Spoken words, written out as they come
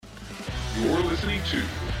You're listening to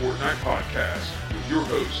the Fortnite Podcast with your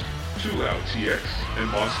host, Too Loud TX and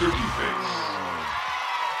Monster Defense.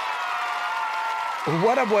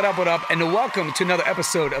 What up, and welcome to another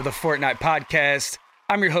episode of the Fortnite Podcast.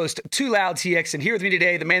 I'm your host, Too Loud TX, and here with me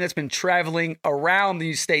today, the man that's been traveling around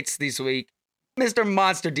these states this week, Mr.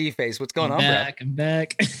 Monster Deface. What's going on, bro? I'm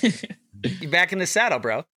back. You back in the saddle,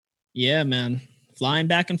 bro? Yeah, man. Flying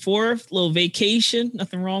back and forth, little vacation.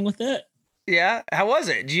 Nothing wrong with it. Yeah? How was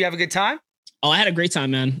it? Did you have a good time? Oh, I had a great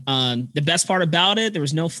time, man. The best part about it, there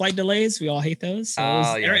was no flight delays. We all hate those. So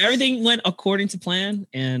Yes. Everything went according to plan,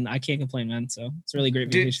 and I can't complain, man. So it's a really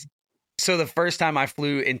great vacation. So the first time I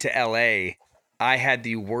flew into LA, I had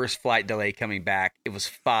the worst flight delay coming back. It was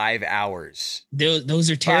 5 hours. Those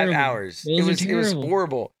are terrible. 5 hours. Those It was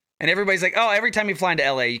horrible. And everybody's like, oh, every time you fly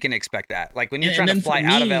into LA, you can expect that. Like when you're trying to fly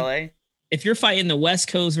out of LA. If you're fighting the West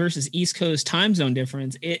Coast versus East Coast time zone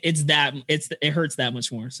difference, it hurts that much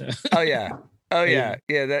more. So. Oh yeah.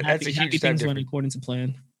 That's a huge things went according to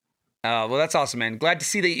plan. Well, that's awesome, man. Glad to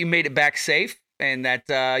see that you made it back safe and that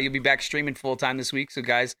you'll be back streaming full time this week. So,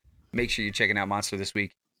 guys, make sure you're checking out Monster this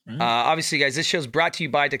week. Obviously, guys, this show's brought to you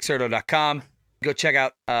by Dexerto.com. Go check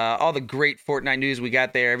out all the great Fortnite news we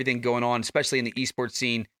got there. Everything going on, especially in the esports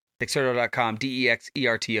scene. Dexerto.com,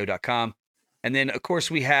 DEXERTO.com. And then, of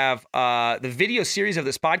course, we have the video series of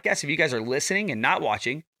this podcast. If you guys are listening and not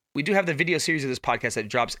watching, we do have the video series of this podcast that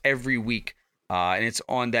drops every week. And it's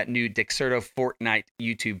on that new Dexerto Fortnite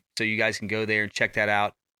YouTube. So you guys can go there and check that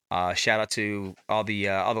out. Shout out to all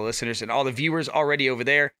the listeners and all the viewers already over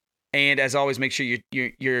there. And as always, make sure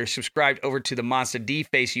you're subscribed over to the Monster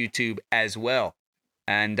D-Face YouTube as well.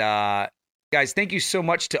 And guys, thank you so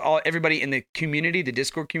much to everybody in the community, the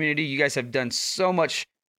Discord community. You guys have done so much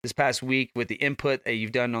this past week with the input that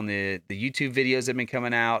you've done on the YouTube videos that have been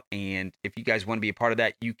coming out. And if you guys want to be a part of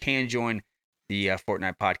that, you can join the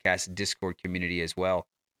Fortnite Podcast Discord community as well.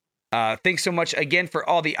 Thanks so much again for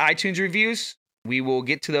all the iTunes reviews. We will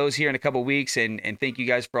get to those here in a couple weeks, and thank you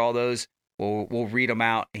guys for all those. We'll read them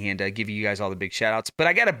out and give you guys all the big shout outs. But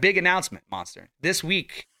I got a big announcement, Monster. This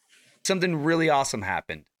week, something really awesome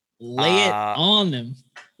happened. Lay it on them.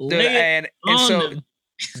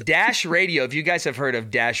 Dash Radio, if you guys have heard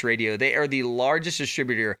of Dash Radio, they are the largest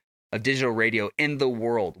distributor of digital radio in the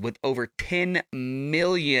world with over 10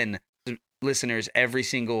 million listeners every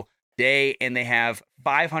single day. And they have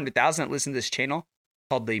 500,000 that listen to this channel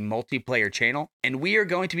called the Multiplayer Channel. And we are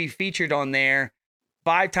going to be featured on there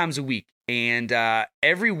 5 times a week. And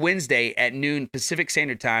every Wednesday at noon Pacific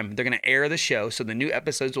Standard Time, they're going to air the show. So the new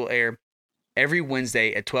episodes will air every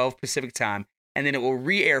Wednesday at 12 Pacific Time. And then it will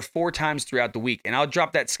re-air 4 times throughout the week. And I'll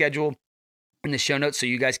drop that schedule in the show notes so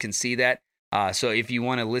you guys can see that. So if you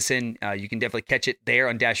want to listen, you can definitely catch it there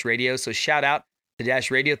on Dash Radio. So shout out to Dash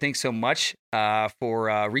Radio. Thanks so much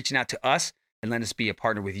for reaching out to us and letting us be a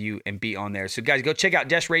partner with you and be on there. So guys, go check out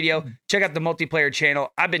Dash Radio. Check out the Multiplayer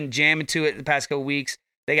Channel. I've been jamming to it the past couple weeks.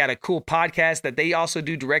 They got a cool podcast that they also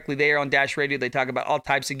do directly there on Dash Radio. They talk about all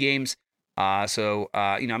types of games. So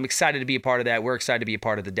I'm excited to be a part of that. We're excited to be a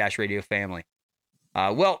part of the Dash Radio family.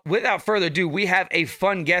 Well, without further ado, we have a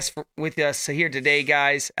fun guest with us here today,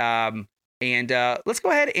 guys. And let's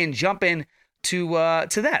go ahead and jump in to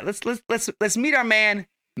that. Let's meet our man,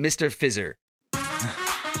 Mr. Fizzer.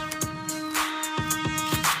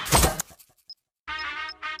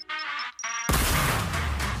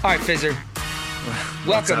 All right, Fizzer.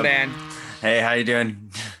 Welcome, man. Hey, how you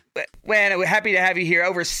doing? Man, we're happy to have you here.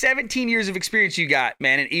 Over 17 years of experience you got,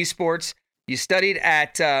 man, in esports. You studied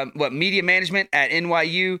at media management at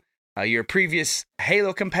NYU. You're a previous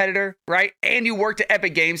Halo competitor, right? And you worked at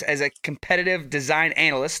Epic Games as a competitive design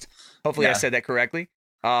analyst. Hopefully I said that correctly.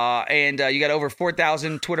 And you got over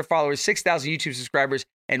 4,000 Twitter followers, 6,000 YouTube subscribers,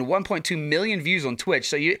 and 1.2 million views on Twitch.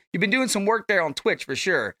 So you've been doing some work there on Twitch for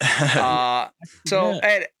sure. Ed,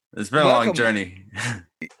 it's been a long journey.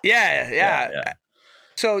 Yeah.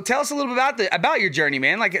 So tell us a little bit about your journey,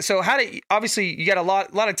 man. Like, so obviously you got a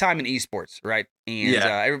lot of time in esports, right? And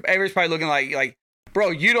everybody's probably looking like, bro,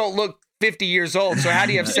 you don't look 50 years old. So how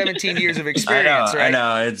do you have 17 years of experience, right? I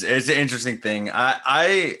know. It's an interesting thing.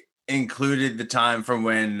 I included the time from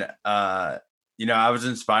when, I was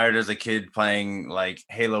inspired as a kid playing like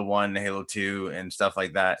Halo 1, Halo 2 and stuff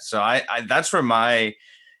like that. So I that's where my,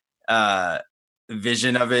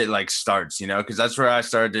 vision of it like starts, because that's where I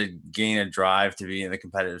started to gain a drive to be in the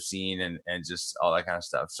competitive scene and just all that kind of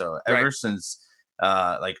stuff. So ever since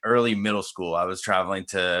like early middle school, I was traveling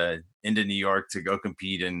into New York to go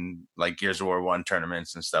compete in like Gears of War 1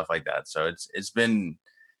 tournaments and stuff like that. So it's been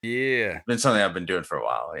something I've been doing for a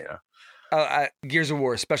while, Gears of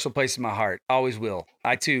War, special place in my heart. Always will.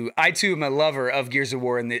 I too am a lover of Gears of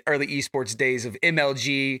War in the early esports days of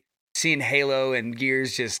MLG. Seeing Halo and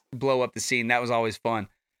Gears just blow up the scene. That was always fun.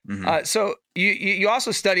 Mm-hmm. So you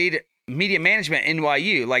also studied media management at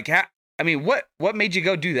NYU. Like, what made you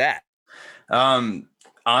go do that?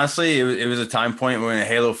 Honestly, it was a time point when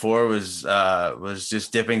Halo 4 was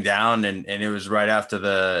just dipping down, and it was right after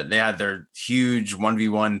they had their huge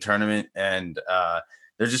 1v1 tournament, and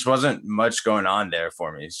there just wasn't much going on there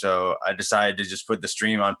for me. So I decided to just put the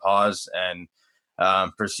stream on pause and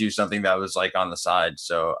pursue something that was like on the side.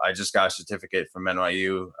 So I just got a certificate from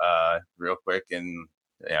NYU real quick, and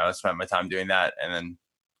I spent my time doing that, and then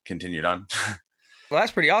continued on. Well,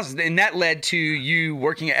 that's pretty awesome, and that led to you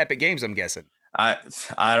working at Epic Games, I'm guessing. I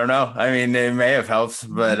don't know. I mean, it may have helped,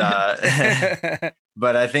 but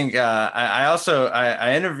but I think I also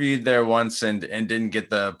interviewed there once and didn't get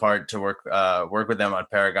the part to work with them on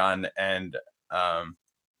Paragon, and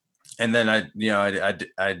then I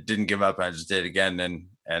didn't give up. I just did it again,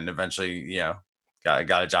 and eventually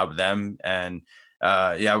got a job with them, and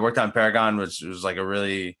I worked on Paragon, which was like a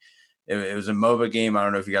really it was a MOBA game. I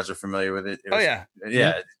don't know if you guys are familiar with it. Yeah.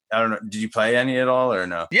 I don't know. Did you play any at all or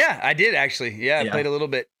no? Yeah, I did actually. Yeah, I played a little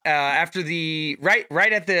bit after the right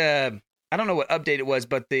at the I don't know what update it was,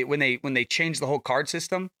 but when they changed the whole card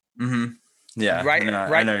system. Mm-hmm. Yeah, right.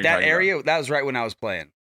 That area about. That was right when I was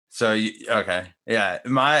playing. So okay, yeah.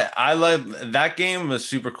 I love that game. Was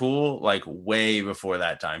super cool, like way before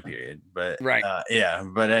that time period. But right,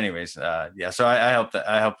 But anyways, So I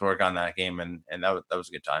helped work on that game, and that was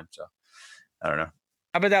a good time. So I don't know.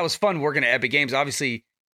 I bet that was fun working at Epic Games. Obviously,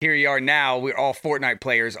 here you are now. We're all Fortnite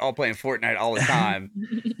players, all playing Fortnite all the time.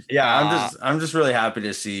 I'm just really happy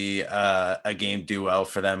to see a game do well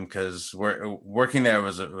for them, because working there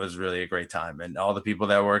was really a great time, and all the people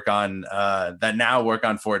that work on that now work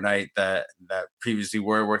on Fortnite that previously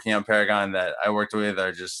were working on Paragon that I worked with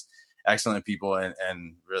are just excellent people and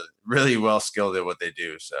really really well skilled at what they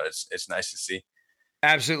do. So it's nice to see.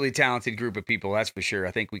 Absolutely talented group of people, that's for sure.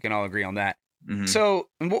 I think we can all agree on that. Mm-hmm. So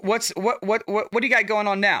what do you got going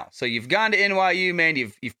on now? So you've gone to NYU, man.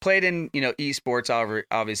 You've played in esports,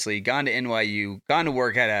 obviously. Gone to NYU, gone to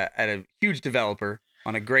work at a huge developer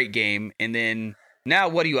on a great game, and then now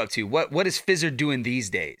what are you up to? What is Fizzer doing these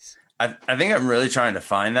days? I think I'm really trying to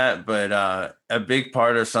find that, but a big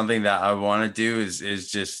part of something that I want to do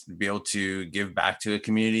is just be able to give back to a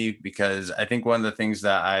community, because I think one of the things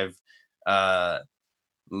that I've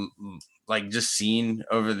like just seen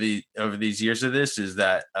over these years of this is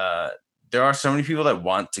that there are so many people that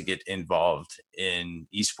want to get involved in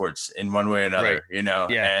esports in one way or another,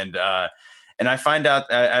 Yeah. And I find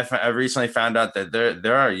out I recently found out that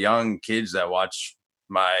there are young kids that watch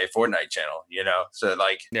my Fortnite channel, so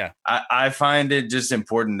like I find it just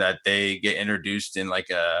important that they get introduced in like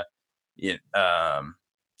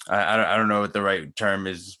I don't know what the right term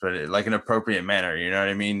is, but like an appropriate manner. You know what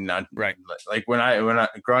I mean? Not right. Like when I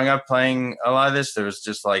growing up playing a lot of this, there was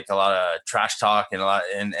just like a lot of trash talk and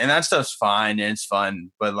and that stuff's fine and it's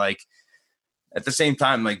fun, but like at the same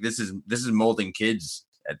time, like this is molding kids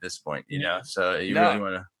at this point, So you really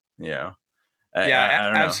want to, I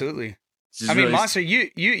don't know. Absolutely. I mean, really... Monster,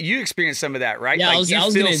 you experienced some of that, right? Yeah, like, I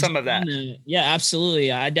was feel some of that. Yeah, absolutely.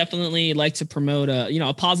 I definitely like to promote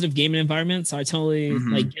a positive gaming environment. So I totally get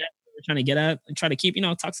what we're trying to get at and try to keep,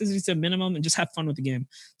 toxicity to a minimum and just have fun with the game.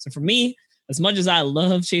 So for me, as much as I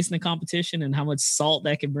love chasing the competition and how much salt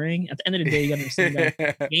that can bring, at the end of the day, you got to understand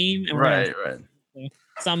that game. And right.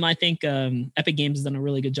 Some I think Epic Games has done a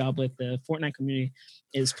really good job with. The Fortnite community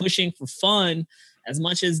is pushing for fun. As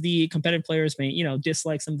much as the competitive players may,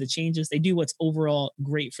 dislike some of the changes, they do what's overall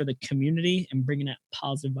great for the community and bringing that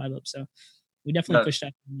positive vibe up. So we definitely push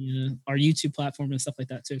that on our YouTube platform and stuff like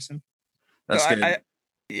that too. So that's good.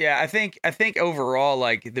 I think overall,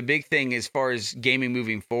 like the big thing as far as gaming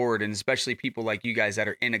moving forward, and especially people like you guys that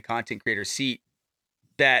are in a content creator seat,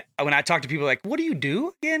 that when I talk to people like, what do you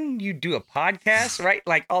do again? You do a podcast, right?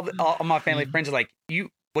 Like all my family friends are like,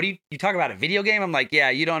 you talk about a video game? I'm like,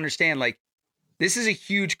 yeah, you don't understand. Like, this is a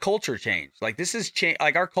huge culture change. Like this is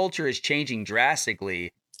like our culture is changing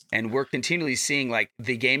drastically, and we're continually seeing like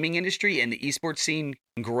the gaming industry and the esports scene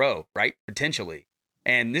grow, right? Potentially.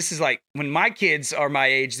 And this is like when my kids are my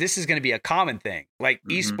age, this is going to be a common thing. Like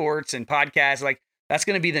esports and podcasts, like that's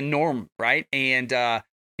going to be the norm, right? And I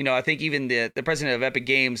think even the president of Epic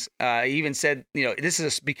Games even said, this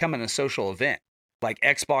is becoming a social event. Like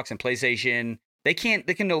Xbox and PlayStation, they can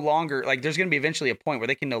no longer, like there's going to be eventually a point where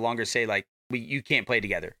they can no longer say like, you can't play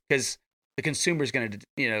together, because the consumer is going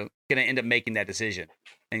to end up making that decision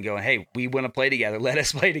and going, hey, we want to play together. Let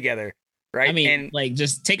us play together. right? I mean, and like,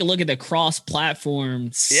 just take a look at the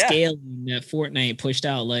cross-platform scaling that Fortnite pushed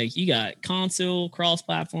out. Like, you got console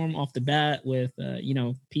cross-platform off the bat with,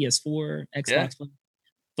 PS4, Xbox One,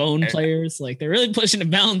 phone players. Like, they're really pushing the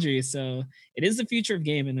boundaries. So it is the future of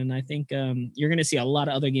gaming, and I think you're going to see a lot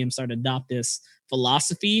of other games start to adopt this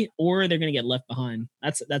philosophy, or they're going to get left behind.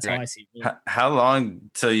 That's how I see it. Really. How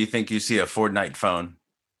long till you think you see a Fortnite phone?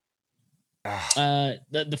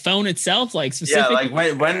 The phone itself, like specifically. Yeah,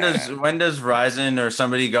 like when does Verizon or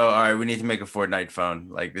somebody go, all right, we need to make a Fortnite phone?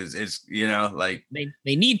 Like it's like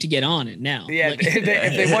they need to get on it now. Yeah, like,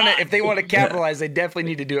 if they want to capitalize, they definitely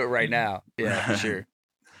need to do it right now. Yeah, for sure.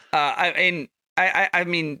 I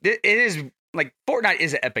mean, it is like Fortnite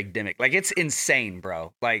is an epidemic. Like, it's insane,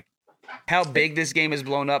 bro. Like, how big this game has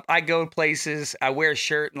blown up. I go places, I wear a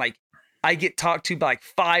shirt, and like, I get talked to by like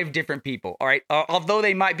 5 different people. All right. Although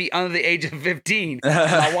they might be under the age of 15,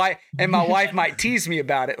 my wife might tease me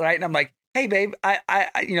about it. Right. And I'm like, hey, babe, I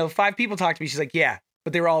 5 people talked to me. She's like, yeah,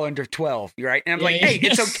 but they were all under 12. Right. And I'm like, hey,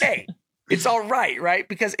 it's okay. It's all right. Right.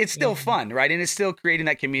 Because it's still fun. Right. And it's still creating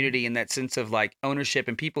that community and that sense of like ownership,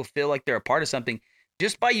 and people feel like they're a part of something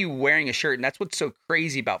just by you wearing a shirt. And that's what's so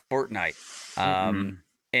crazy about Fortnite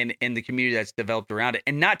and the community that's developed around it.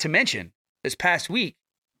 And not to mention, this past week,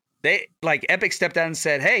 Epic stepped out and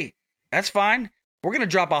said, hey, that's fine. We're going to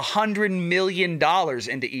drop $100 million into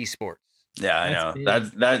esports. Yeah, I know.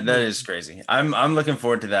 That is crazy. I'm looking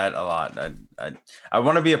forward to that a lot. I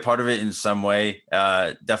want to be a part of it in some way.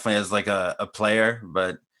 Definitely as like a player,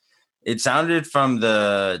 but it sounded from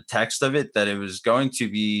the text of it that it was going to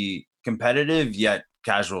be competitive yet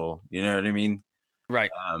casual. You know what I mean?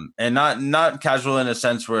 Right. And not casual in a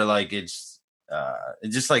sense where like it's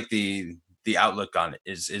just like the outlook on it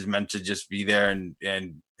is meant to just be there and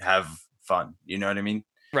have fun. You know what I mean?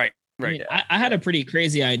 Right. I mean, I had a pretty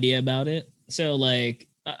crazy idea about it. So like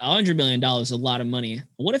 $100 million is a lot of money.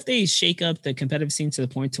 What if they shake up the competitive scene to the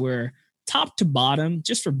point to where top to bottom,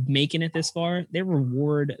 just for making it this far, they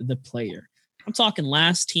reward the player? I'm talking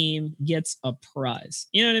last team gets a prize.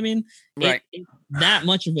 You know what I mean? Right. That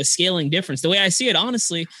much of a scaling difference. The way I see it,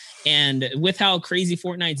 honestly, and with how crazy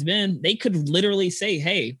Fortnite's been, they could literally say,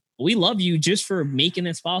 hey, we love you just for making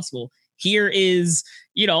this possible. Here is,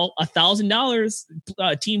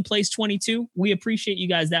 $1,000. Team place 22. We appreciate you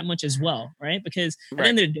guys that much as well, right? Because at the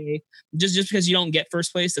end of the day, just because you don't get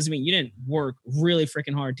first place doesn't mean you didn't work really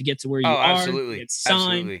freaking hard to get to where you are. Absolutely. Get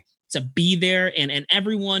signed, to be there, and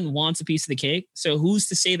everyone wants a piece of the cake. So who's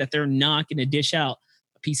to say that they're not going to dish out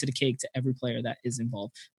a piece of the cake to every player that is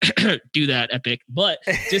involved? Do that, Epic. But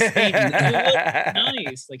just think, it would be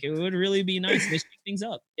nice. Like, it would really be nice to shake things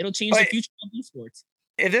up. It'll change the future of esports.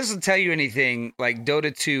 If this will tell you anything, like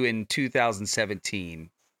Dota 2 in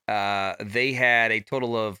 2017, they had a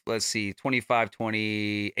total of, 25,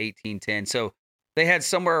 20, 18, 10. So they had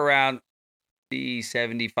somewhere around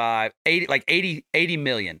 75, 80, like 80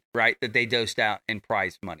 million, right? That they dosed out in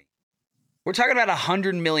prize money. We're talking about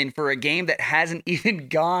 $100 million for a game that hasn't even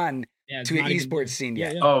gone to an esports scene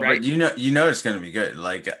yet. Oh, right? but you know it's gonna be good.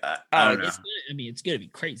 Like I don't know. It's gonna be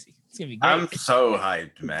crazy. It's gonna be great. I'm so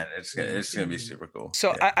hyped, man. It's gonna be super cool.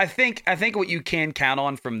 So yeah. I think what you can count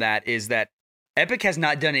on from that is that Epic has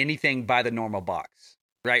not done anything by the normal box,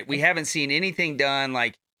 right? We haven't seen anything done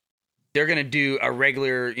like they're gonna do a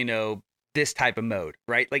regular, this type of mode,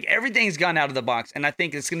 right? Like, everything's gone out of the box, and I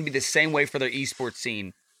think it's gonna be the same way for their esports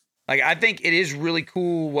scene. Like, I think it is really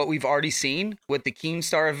cool what we've already seen with the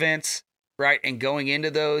Keemstar events, right? And going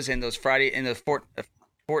into those and those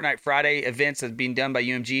Fortnite Friday events that's being done by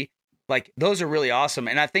UMG. Like, those are really awesome.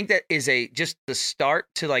 And I think that is just the start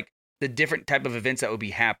to like the different type of events that will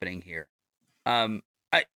be happening here. I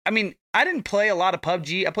mean, I didn't play a lot of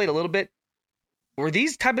PUBG. I played a little bit. Were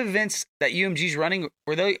these type of events that UMG's running,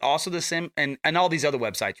 were they also the same? And all these other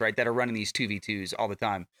websites, right, that are running these 2v2s all the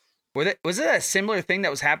time. Was it a similar thing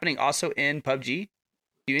that was happening also in PUBG?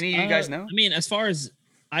 Do any of you guys know? I mean, as far as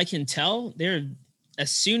I can tell, as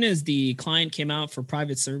soon as the client came out for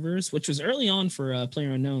private servers, which was early on for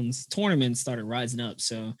PlayerUnknown's, tournaments started rising up.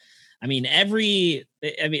 So, I mean,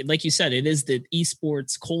 like you said, it is the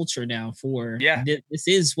esports culture now this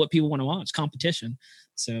is what people want to watch, competition.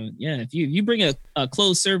 So yeah, if you bring a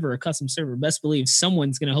closed server, a custom server, best believe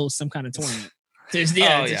someone's going to host some kind of tournament. To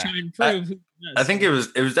try and prove. I think it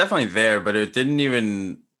was definitely there, but it didn't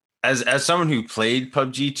even, as someone who played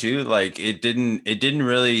PUBG too, like it didn't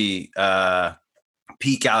really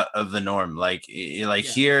peak out of the norm. Like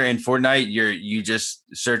here in Fortnite, you just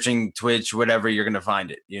searching Twitch, whatever, you're gonna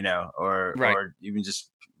find it, or even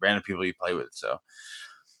just random people you play with. So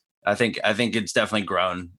I think it's definitely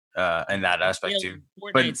grown in that aspect too.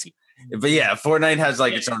 Fortnite's but yeah, Fortnite has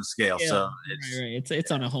like its own scale, so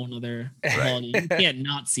it's on a whole nother quality. You can't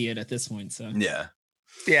not see it at this point. So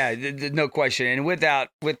yeah, no question. And with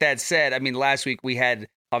that said, I mean, last week we had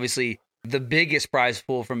obviously the biggest prize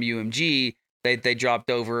pool from UMG. They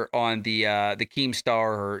dropped over on the Keemstar,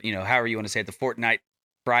 or however you want to say it, the Fortnite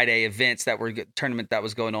Friday events tournament that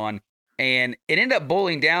was going on, and it ended up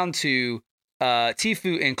boiling down to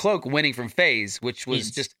Tfue and Cloak winning from FaZe, which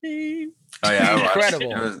was just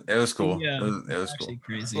incredible. It was cool. Yeah, it was cool.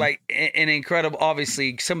 Crazy. Like an incredible.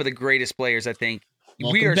 Obviously, some of the greatest players I think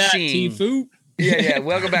we are seeing. Tfue. Yeah,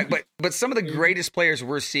 welcome back. But some of the greatest players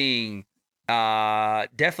we're seeing,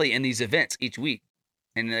 definitely in these events each week,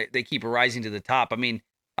 and they keep rising to the top. I mean,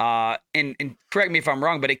 and correct me if I'm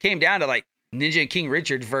wrong, but it came down to like Ninja and King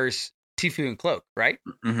Richard versus Tfue and Cloak, right?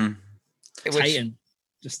 Mm-hmm.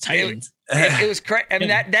 Just Titans. It was crazy. I mean,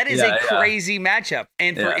 that is a crazy matchup.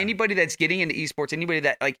 And for anybody that's getting into esports, anybody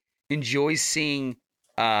that like enjoys seeing,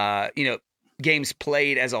 games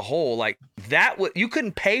played as a whole, like that you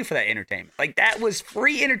couldn't pay for that entertainment. Like that was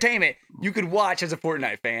free entertainment you could watch as a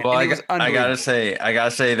Fortnite fan. Well, I gotta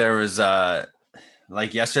say there was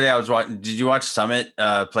like yesterday I was watching. Did you watch Summit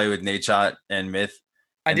play with Nadeshot and Myth?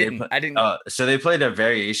 I didn't. So they played a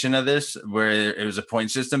variation of this where it was a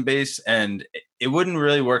point system base, and it wouldn't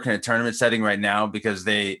really work in a tournament setting right now because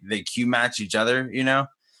they queue match each other,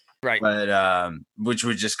 right? But which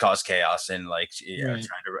would just cause chaos and like trying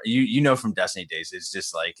to from Destiny days, it's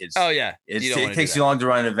just like it takes too long to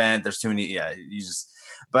run an event. There's too many.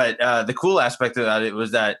 But the cool aspect of it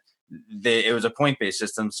was that it was a point based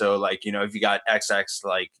system. So like if you got XX,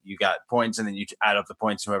 like you got points, and then you add up the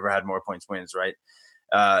points. Whoever had more points wins, right?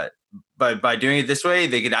 But by doing it this way,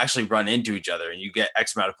 they could actually run into each other, and you get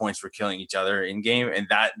X amount of points for killing each other in game. And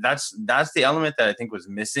that's the element that I think was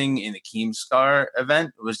missing in the Keemstar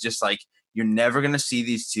event. It was just like you're never going to see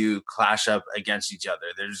these two clash up against each other.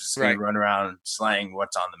 They're just going to run around slaying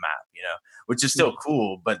what's on the map, which is still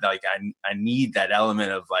cool. But like I need that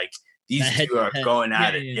element of like these two are going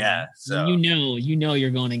at it. Yeah. So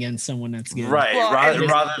you're going against someone that's good. Right. Well,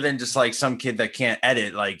 rather than just like some kid that can't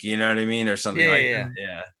edit, like, you know what I mean? Or something that.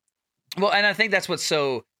 Yeah. Well, and I think that's what's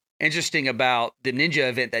so interesting about the Ninja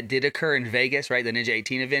event that did occur in Vegas, right? The Ninja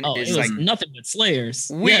 18 event is like nothing but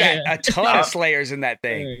Slayers. We got a ton of Slayers in that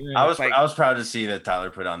thing. I was proud to see that Tyler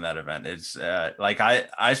put on that event. It's like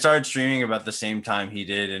I started streaming about the same time he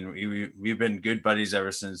did, and we've been good buddies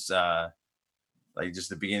ever since like just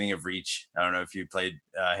the beginning of Reach. I don't know if you played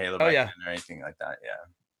Halo back then or anything like that. Yeah.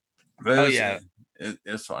 But it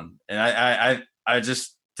was fun. And I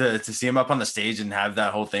just to see him up on the stage and have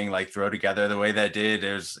that whole thing like throw together the way that did,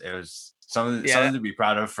 it was something to be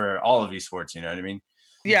proud of for all of esports, you know what I mean?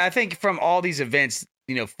 Yeah, I think from all these events,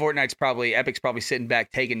 Epic's probably sitting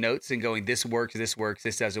back taking notes and going, this works,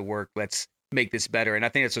 this doesn't work, let's make this better. And I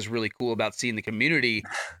think that's what's really cool about seeing the community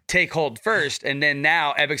take hold first, and then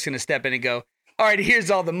now Epic's going to step in and go, all right, here's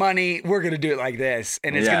all the money, we're going to do it like this,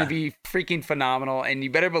 and it's going to be freaking phenomenal. And you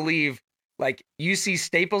better believe, like, you see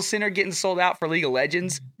Staples Center getting sold out for League of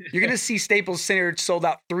Legends, you're going to see Staples Center sold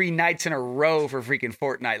out 3 nights in a row for freaking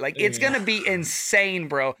Fortnite. Like, it's going to be insane,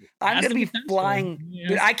 bro. I'm going to be flying.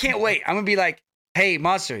 Dude, I can't wait. I'm going to be like, hey,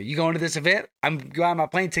 Monster, you going to this event? I'm buying my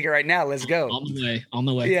plane ticket right now. Let's go. On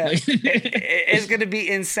the way. Yeah. It's going to be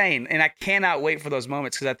insane. And I cannot wait for those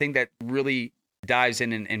moments, because I think that really dives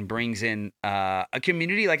in and brings in a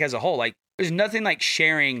community like as a whole. Like, there's nothing like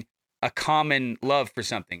sharing a common love for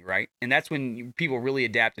something, right? And that's when people really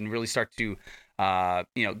adapt and really start to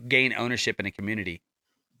gain ownership in a community.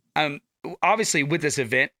 Obviously with this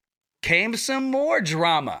event came some more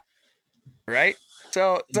drama, right?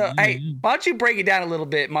 So hey, why don't you break it down a little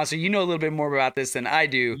bit, Monster? You know a little bit more about this than I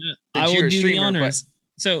do. I will do the honors.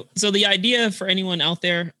 So the idea for anyone out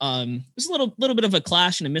there, there's a little bit of a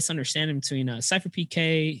clash and a misunderstanding between Cypher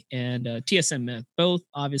PK and TSM Myth, both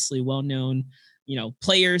obviously well-known,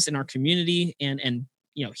 players in our community and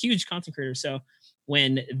huge content creators. So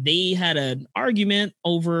when they had an argument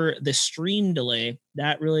over the stream delay,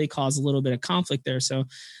 that really caused a little bit of conflict there. So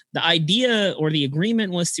the idea or the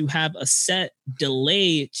agreement was to have a set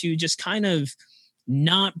delay to just kind of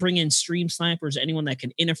not bring in stream snipers, anyone that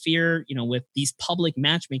can interfere, with these public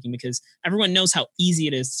matchmaking, because everyone knows how easy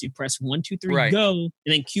it is to press 1, 2, 3, go, and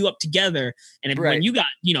then queue up together. And when you got,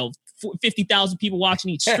 50,000 people watching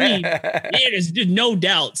each stream, there's no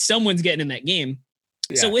doubt someone's getting in that game.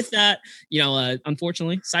 Yeah. So with that,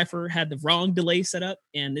 unfortunately, Cypher had the wrong delay set up,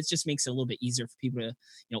 and this just makes it a little bit easier for people to,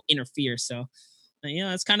 interfere. So,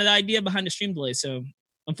 that's kind of the idea behind the stream delay. So,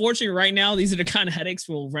 unfortunately, right now, these are the kind of headaches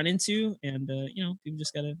we'll run into, and people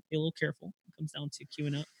just gotta be a little careful. It comes down to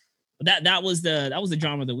queuing up. But that was the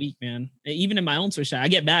drama of the week, man. Even in my own Twitch chat, I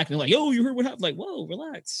get back and they're like, "Yo, you heard what happened?" Like, whoa,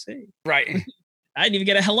 relax. Hey. Right. I didn't even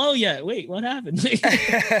get a hello yet. Wait, what happened?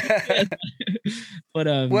 But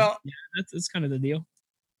well, yeah, that's kind of the deal.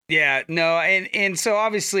 Yeah, no, and so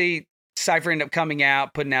obviously Cypher ended up coming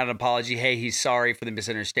out, putting out an apology. Hey, he's sorry for the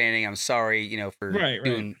misunderstanding. I'm sorry, for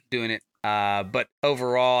doing it. But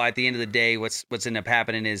overall, at the end of the day, what's ended up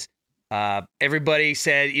happening is everybody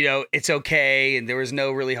said, it's okay, and there was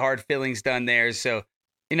no really hard feelings done there. So,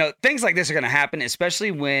 things like this are going to happen,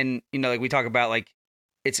 especially when, like we talk about, like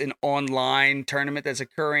it's an online tournament that's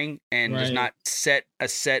occurring, and there's not a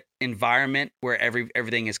set environment where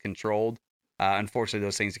everything is controlled. Unfortunately,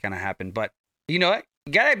 those things kind of happen. But you know what?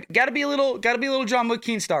 Gotta be a little drama with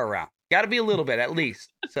Keenstar around. Gotta be a little bit at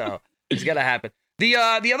least. So it's gotta happen. The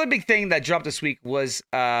other big thing that dropped this week was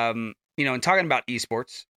in talking about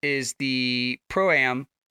esports is the Pro-Am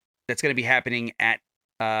that's gonna be happening at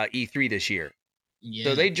E3 this year. Yeah.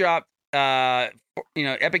 So they dropped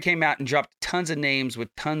Epic came out and dropped tons of names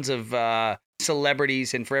with tons of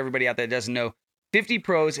celebrities, and for everybody out there that doesn't know, 50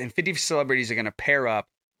 pros and 50 celebrities are gonna pair up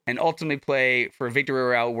and ultimately play for a victory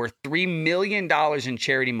royale worth $3 million in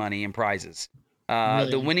charity money and prizes.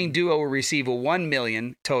 The winning duo will receive a $1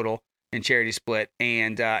 million total in charity split.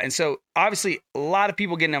 And so obviously a lot of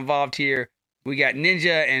people getting involved here. We got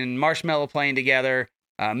Ninja and Marshmello playing together,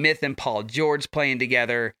 Myth and Paul George playing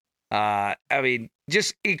together. I mean,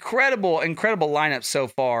 just incredible lineup so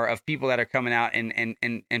far of people that are coming out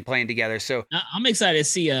and playing together. So I'm excited to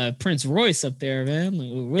see Prince Royce up there,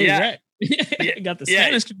 man. Really got the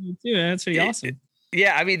Spanish community too, man. That's pretty awesome.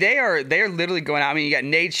 Yeah, I mean they are literally going out. I mean, you got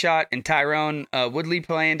Nate Shot and Tyrone Woodley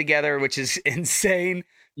playing together, which is insane,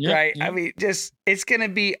 right? Yep. I mean, just it's gonna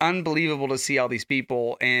be unbelievable to see all these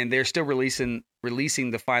people, and they're still releasing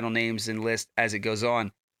the final names and list as it goes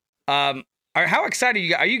on. How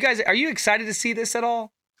excited are you guys? Are you excited to see this at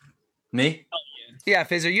all? Me? Oh, yeah,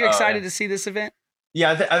 Fizz, are you excited to see this event?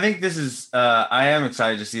 Yeah, I think this is. I am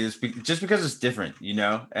excited to see this just because it's different,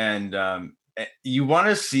 and you want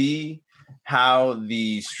to see how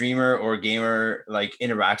the streamer or gamer like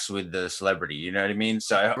interacts with the celebrity. You know what I mean?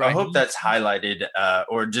 So I hope that's highlighted,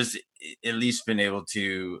 or just at least been able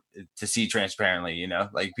to see transparently.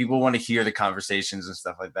 Like people want to hear the conversations and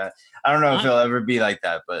stuff like that. I don't know if it'll ever be like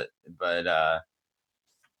that, but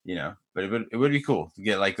it would be cool to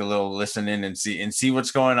get like a little listen in and see what's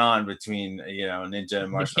going on between Ninja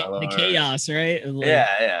and Marshmello. The chaos, right? Like,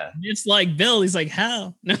 yeah. It's like Bill. He's like,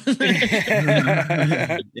 how? Yeah,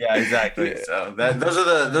 exactly. So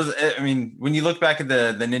those. I mean, when you look back at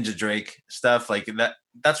the Ninja Drake stuff, like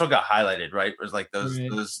that's what got highlighted, right? It was like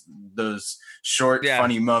those short,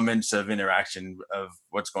 funny moments of interaction of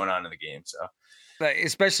what's going on in the game. So.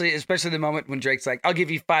 Especially the moment when Drake's like, "I'll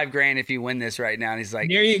give you $5,000 if you win this right now," and he's like,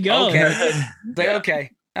 "There you go." Okay,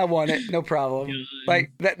 okay, I won it, no problem.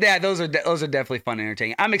 Like that. Yeah, those are definitely fun and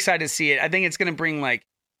entertaining. I'm excited to see it. I think it's gonna bring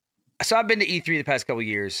so I've been to E3 the past couple of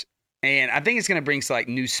years, and I think it's gonna bring some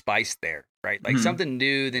new spice there, right? Like something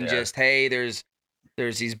new than just hey, there's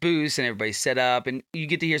these booths and everybody's set up, and you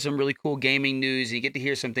get to hear some really cool gaming news, and you get to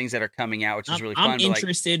hear some things that are coming out, which is really fun. I'm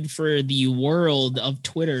interested for the world of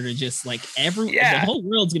Twitter to just the whole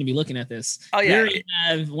world's going to be looking at this. Oh yeah, you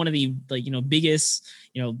have one of the biggest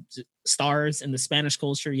stars in the Spanish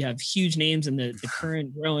culture. You have huge names in the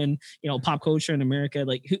current growing pop culture in America.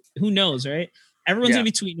 Like who knows, right? Everyone's gonna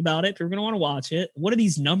be tweeting about it. People are gonna want to watch it. What are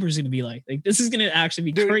these numbers gonna be like? Like this is gonna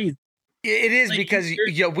actually be crazy. It is because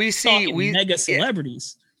we see mega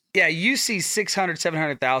celebrities. Yeah, you see 600,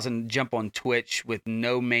 700,000 jump on Twitch with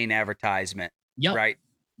no main advertisement, right?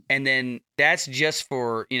 And then that's just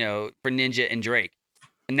for Ninja and Drake.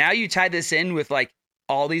 And now you tie this in with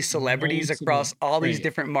all these celebrities across all these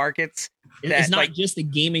different markets. It's not just the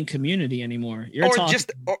gaming community anymore.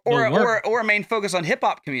 Or a main focus on hip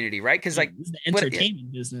hop community, right? Because it's the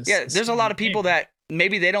entertainment business. Yeah, there's a lot of people that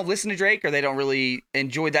maybe they don't listen to Drake or they don't really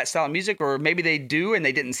enjoy that style of music, or maybe they do and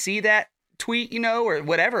they didn't see that tweet, or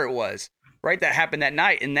whatever it was, right? That happened that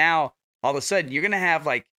night. And now all of a sudden you're going to have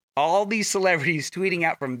all these celebrities tweeting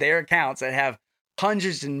out from their accounts that have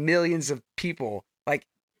hundreds and millions of people.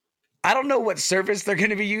 I don't know what service they're going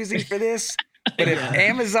to be using for this, but if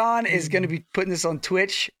Amazon is going to be putting this on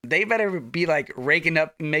Twitch, they better be raking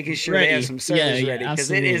up and making sure they have some servers ready, because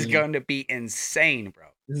it is going to be insane, bro.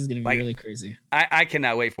 This is going to be really crazy. I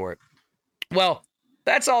cannot wait for it. Well,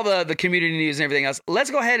 that's all the community news and everything else. Let's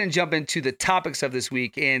go ahead and jump into the topics of this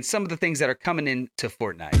week and some of the things that are coming into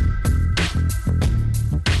Fortnite.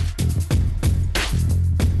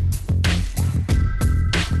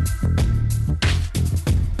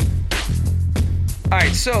 All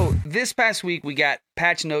right, so this past week we got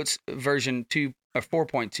patch notes version 2 or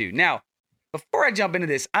 4.2. Now, before I jump into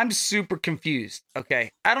this, I'm super confused. Okay,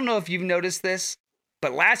 I don't know if you've noticed this,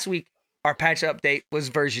 but last week our patch update was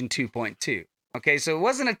version 2.2. Okay, so it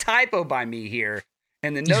wasn't a typo by me here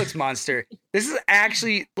in the notes monster. This is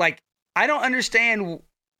actually like I don't understand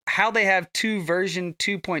how they have two version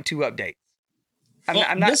 2.2 updates.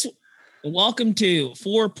 I'm not. Welcome to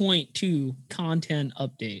 4.2 content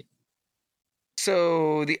update.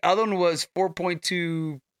 So the other one was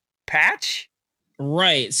 4.2 patch?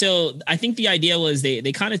 Right. So I think the idea was they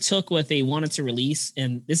kind of took what they wanted to release,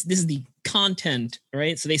 and this is the content,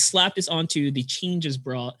 right? So they slapped this onto the changes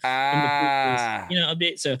brought from the previous,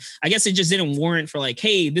 update. So I guess it just didn't warrant for like,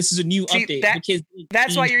 hey, this is a new update.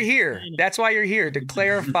 That's why you're here. That's why you're here to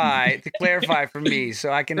clarify for me,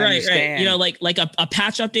 so I can understand. Right. Like a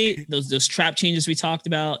patch update, those trap changes we talked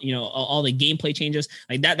about, all the gameplay changes,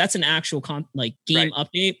 like that. That's an actual game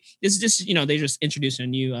update. This is just they just introduced a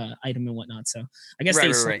new item and whatnot. So I guess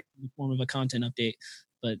in the form of a content update.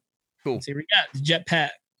 But cool. Let's see, we got the jetpack.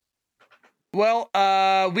 Well,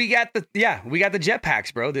 we got the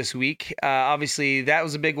jetpacks, bro, this week. Obviously, that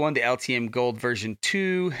was a big one. The LTM Gold version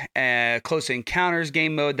 2, Close Encounters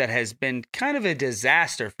game mode that has been kind of a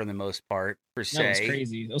disaster for the most part, per se. That was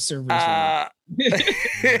crazy. Those servers.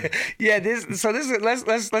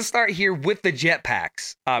 Let's start here with the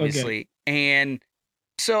jetpacks, obviously, and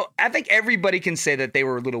so I think everybody can say that they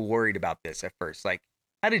were a little worried about this at first. Like,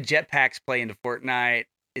 how did jetpacks play into Fortnite?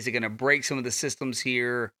 Is it going to break some of the systems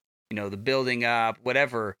here? The building up,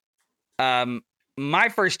 whatever. My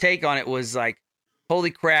first take on it was like,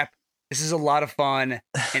 holy crap, this is a lot of fun.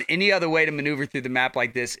 And any other way to maneuver through the map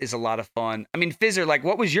like this is a lot of fun. I mean, Fizzer, like,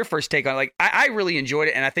 what was your first take on it? Like, I really enjoyed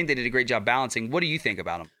it, and I think they did a great job balancing. What do you think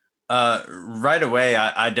about them? Right away,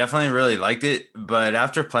 I definitely really liked it. But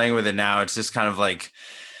after playing with it now, it's just kind of like,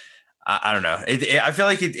 I don't know. I feel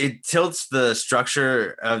like it tilts the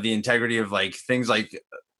structure of the integrity of like things like,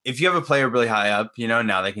 if you have a player really high up,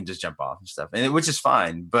 now they can just jump off and stuff, which is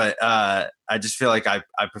fine. But I just feel like I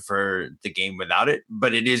prefer the game without it.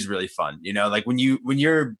 But it is really fun, like when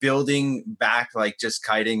you're building back, like just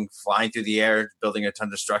kiting, flying through the air, building a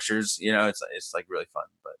ton of structures, it's like really fun.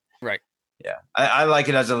 But right, yeah, I like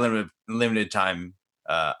it as a limited time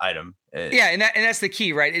item. And that's the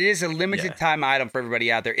key, right? It is a limited time item for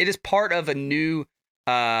everybody out there. It is part of a new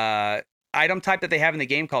item type that they have in the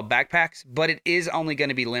game called backpacks, but it is only going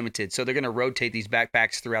to be limited. So they're going to rotate these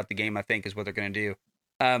backpacks throughout the game, I think, is what they're going to do.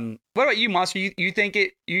 What about you, Monster? You think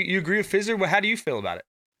you agree with Fizzer? Well, how do you feel about it?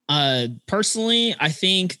 Personally, I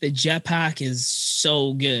think the jetpack is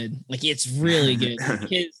so good. Like, it's really good.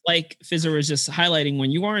 Because, like Fizzer was just highlighting,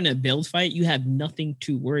 when you are in a build fight, you have nothing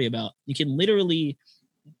to worry about. You can literally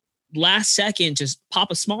last second just pop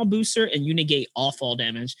a small booster and you negate all fall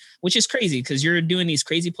damage, which is crazy because you're doing these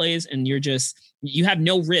crazy plays and you have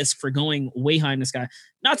no risk for going way high in the sky.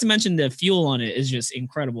 Not to mention the fuel on it is just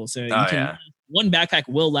incredible. So one backpack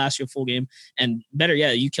will last you a full game, and better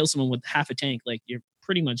yet, you kill someone with half a tank, like you're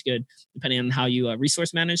pretty much good depending on how you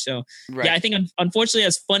resource manage. So I think unfortunately,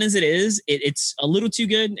 as fun as it is, it's a little too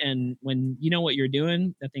good. And when you know what you're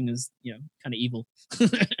doing, that thing is kind of evil.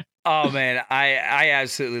 Oh man, I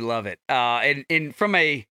absolutely love it. And from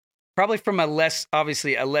a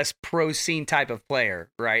less pro scene type of player,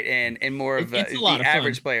 right? And more of the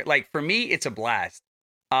average player. Like for me, it's a blast.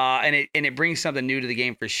 And it brings something new to the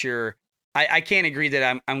game for sure. I can't agree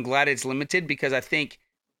that I'm glad it's limited, because I think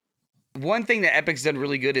one thing that Epic's done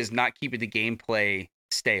really good is not keeping the gameplay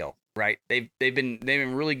stale, right? They've been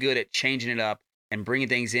really good at changing it up and bringing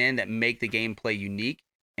things in that make the gameplay unique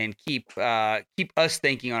and keep us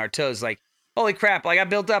thinking on our toes. Like, holy crap! Like,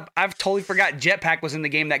 I've totally forgot jetpack was in the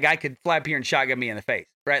game. That guy could fly up here and shotgun me in the face,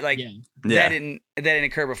 right? Like that didn't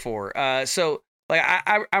occur before. So like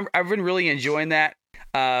I've been really enjoying that.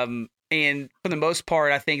 And for the most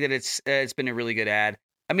part, I think that it's been a really good ad.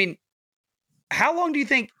 I mean, how long do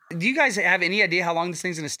you guys have any idea how long this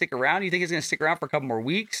thing's going to stick around? Do you think it's going to stick around for a couple more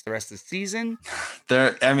weeks, the rest of the season?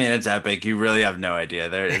 It's Epic. You really have no idea.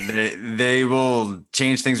 They will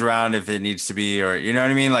change things around if it needs to be, or you know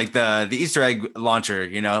what I mean? Like the Easter egg launcher,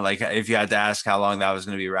 like if you had to ask how long that was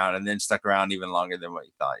going to be around, and then stuck around even longer than what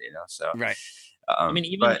you thought, so. Right.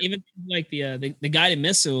 Even like the guided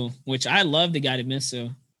missile, which I love the guided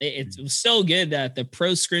missile. it was so good that the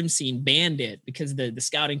pro scrim scene banned it because the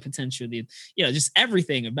scouting potential, just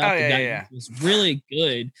everything about the guy was really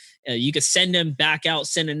good. You could send him back out,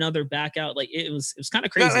 send another back out. Like it was kind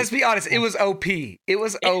of crazy. No, let's be honest, it was OP. It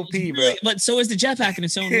was OP, really, bro. But so is the jetpack in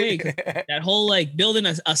its own way. That whole like building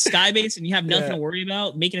a sky base and you have nothing to worry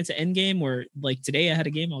about, making it to end game. Where like today I had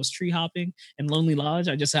a game, I was tree hopping in Lonely Lodge.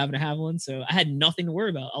 I just happened to have one, so I had nothing to worry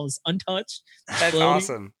about. I was untouched. That's floating.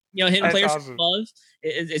 Awesome. Hitting players above.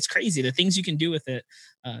 It's crazy the things you can do with it.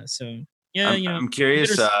 I'm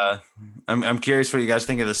curious. I'm curious what you guys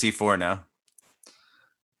think of the C4 now.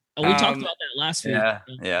 We talked about that last week.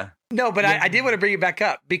 Yeah. No, but I did want to bring it back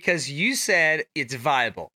up because you said it's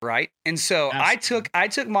viable, right? And so absolutely. I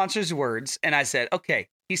took Monster's words and I said, okay,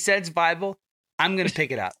 he said it's viable. I'm gonna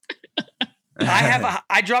pick it up.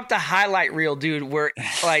 I dropped a highlight reel, dude, where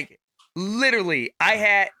like literally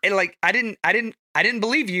I didn't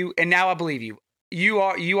believe you, and now I believe you. You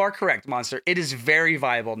are correct, Monster. It is very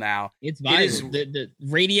viable now. It's viable. The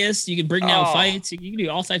radius, you can bring down fights. You can do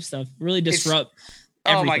all types of stuff. Really disrupt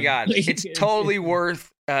everything. Oh my God. It's totally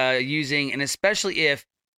worth using, and especially if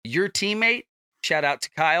your teammate, shout out to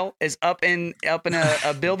Kyle, is up in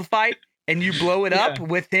a build fight and you blow it up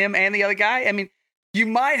with him and the other guy. I mean, you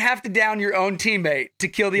might have to down your own teammate to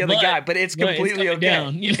kill the other guy, but it's completely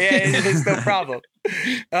okay. It's no problem.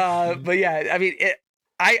 But yeah, I mean,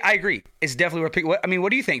 I agree. It's definitely worth picking. I mean,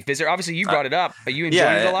 what do you think, Visitor? Obviously, you brought it up. Are you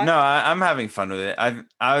enjoying it a lot? No, I'm having fun with it. I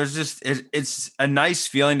was just, it's a nice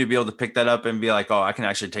feeling to be able to pick that up and be like, oh, I can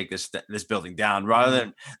actually take this building down. Rather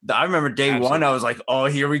than, I remember day one, I was like, oh,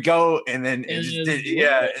 here we go, and then it just did,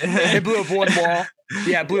 it blew up one wall.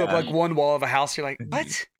 Yeah, it blew up like one wall of a house. You're like,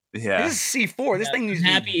 what? Yeah, this is C4. This thing needs.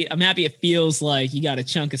 I'm happy. It feels like you got a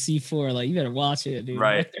chunk of C4. Like you better watch it, dude.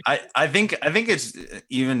 Right. I think it's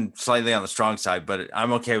even slightly on the strong side, but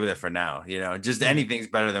I'm okay with it for now. Just anything's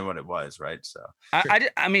better than what it was, right? So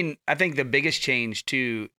I mean, I think the biggest change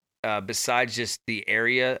too, besides just the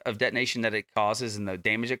area of detonation that it causes and the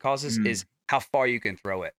damage it causes, is how far you can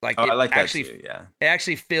throw it. Like I like actually, that too, yeah. It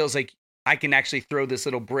actually feels like I can actually throw this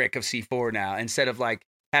little brick of C4 now instead of like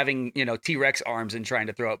having T-Rex arms and trying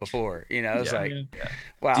to throw it before, it's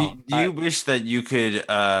wow. Do you wish that you could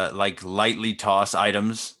like lightly toss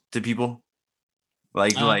items to people,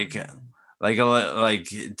 like to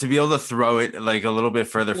be able to throw it like a little bit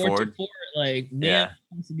further forward,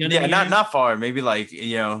 not far, maybe like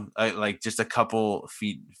like just a couple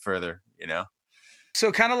feet further, so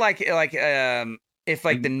kind of like if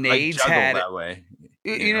like the nades had that way.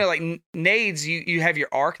 Like nades, you have your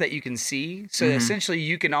arc that you can see. So essentially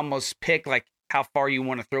you can almost pick like how far you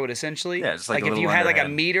want to throw it essentially. Yeah, it's like if you had like a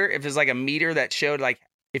meter, if it's like a meter that showed like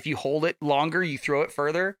if you hold it longer, you throw it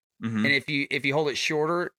further. And if you hold it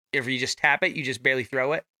shorter, if you just tap it, you just barely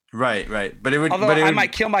throw it. Right. But it would. Although I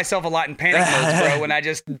might kill myself a lot in panic modes, bro, when I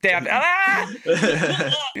just tap.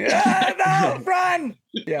 No, run!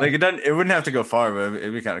 Yeah. Like it wouldn't have to go far, but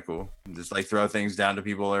it'd be kind of cool. Just like throw things down to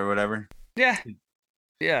people or whatever. Yeah.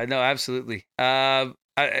 Yeah. No, absolutely. Who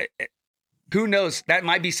knows? That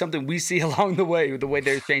might be something we see along the way with the way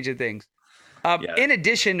they're changing things. In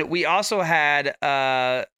addition, we also had,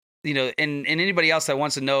 and anybody else that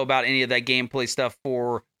wants to know about any of that gameplay stuff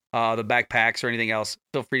for the backpacks or anything else,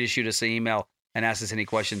 feel free to shoot us an email and ask us any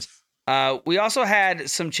questions. We also had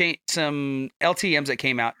some LTMs that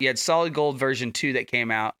came out. You had Solid Gold version 2 that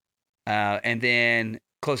came out, and then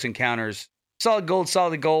Close Encounters. Solid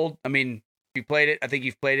Gold. I mean, if you played it, I think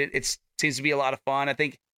you've played it. It seems to be a lot of fun. I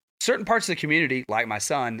think certain parts of the community, like my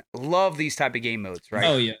son, love these type of game modes,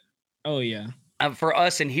 right? Oh, yeah. For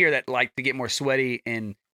us in here that like to get more sweaty,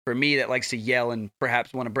 and for me that likes to yell and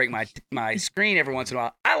perhaps want to break my screen every once in a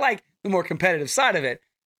while, I like the more competitive side of it.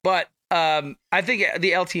 But I think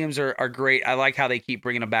the LTMs are great. I like how they keep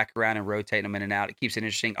bringing them back around and rotating them in and out. It keeps it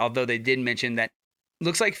interesting. Although they did mention that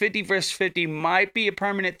looks like 50 versus 50 might be a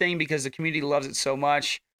permanent thing because the community loves it so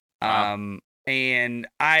much. And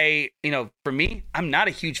for me, I'm not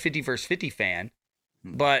a huge 50 versus 50 fan,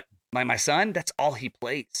 but my son, that's all he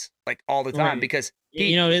plays like all the time because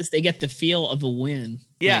they get the feel of a win.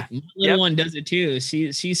 Yeah. Like, my little one does it too.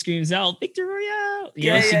 She screams out Victory Royale.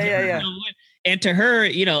 Yeah. And to her,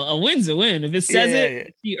 a win's a win. If it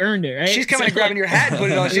says she earned it, right? She's coming and grabbing your hat and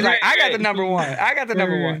putting it on. She's like, I got the number one. I got the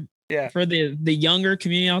number one. Yeah. For the younger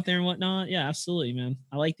community out there and whatnot. Yeah, absolutely, man.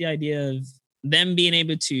 I like the idea of them being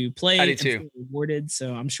able to play and feel rewarded.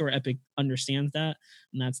 So I'm sure Epic understands that.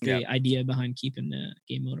 And that's the idea behind keeping the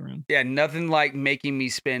game mode around. Yeah, nothing like making me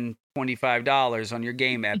spend $25 on your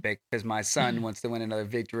game, Epic, because my son wants to win another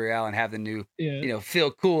Victory Royale and have the new,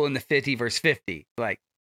 feel cool in the 50 versus 50. Like,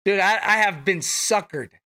 dude, I have been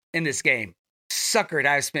suckered in this game. suckered.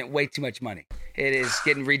 I've spent way too much money. It is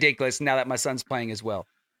getting ridiculous now that my son's playing as well.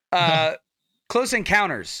 Close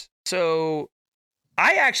Encounters. So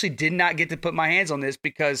I actually did not get to put my hands on this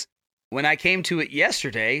because when I came to it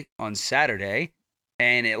yesterday on Saturday,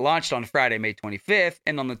 and it launched on Friday, May 25th,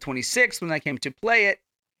 and on the 26th, when I came to play it,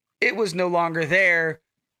 it was no longer there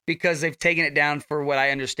because they've taken it down for what I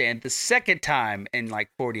understand the second time in like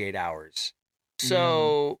 48 hours.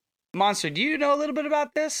 So, Monster, do you know a little bit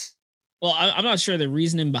about this? Well, I'm not sure the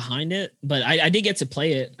reasoning behind it, but I did get to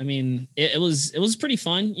play it. I mean, it was pretty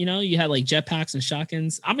fun. You know, you had like jetpacks and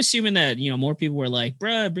shotguns. I'm assuming that, you know, more people were like,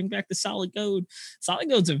 bruh, bring back the Solid Gold. Solid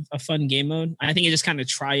Gold's a fun game mode. I think it just kind of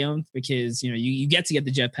triumphed because, you know, you get to get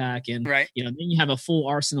the jetpack and, you know, then you have a full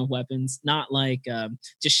arsenal of weapons, not like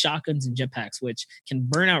just shotguns and jetpacks, which can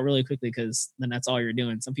burn out really quickly because then that's all you're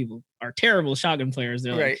doing. Some people are terrible shotgun players.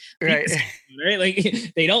 They're like, right?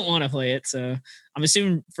 Like they don't want to play it. So I'm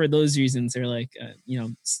assuming for those reasons, they're like, you know,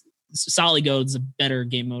 Solid Gold's a better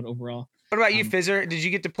game mode overall. What about you, Fizzer? Did you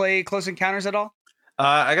get to play Close Encounters at all?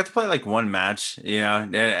 I got to play like one match, you know,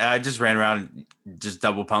 and I just ran around, just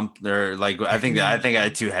double pump. Or like I think I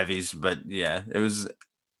had two heavies, but yeah, it was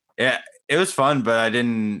fun. But I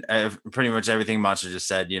didn't. Pretty much everything Monster just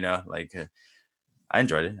said, you know, like I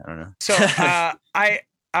enjoyed it. I don't know. So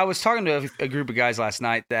I was talking to a group of guys last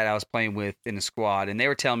night that I was playing with in the squad, and they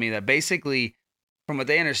were telling me that basically, from what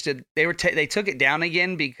they understood, they took it down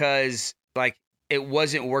again because like it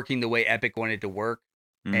wasn't working the way Epic wanted it to work,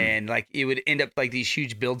 and like it would end up like these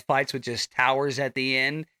huge build fights with just towers at the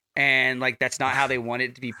end, and like that's not how they want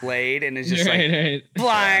it to be played, and it's just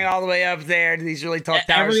flying all the way up there to these really tall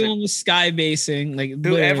towers. Everyone was sky basing, like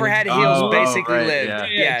whoever had heals basically lived.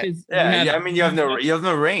 Yeah. I mean, you have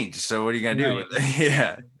no range, so what are you gonna do with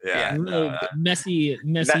it?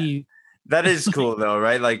 Messy. That is cool though,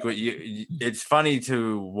 right? Like it's funny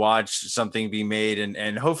to watch something be made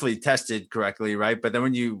and hopefully tested correctly, right? But then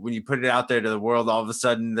when you put it out there to the world, all of a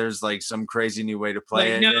sudden there's like some crazy new way to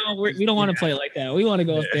play it. No, we don't want to play like that. We want to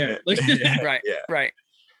go up there. Right.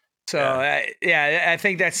 So I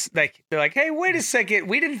think that's like they're like, hey, wait a second,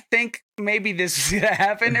 we didn't think maybe this was gonna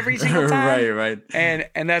happen every single time. right.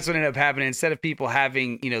 And that's what ended up happening. Instead of people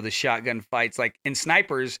having, you know, the shotgun fights like in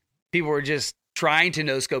snipers, people were just trying to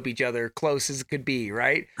no-scope each other close as it could be,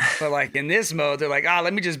 right? But like in this mode, they're like,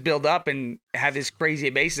 let me just build up and have this crazy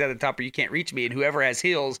bases at the top where you can't reach me, and whoever has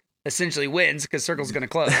heals essentially wins because circle's going to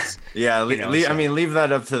close. I mean, leave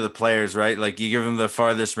that up to the players, right? Like you give them the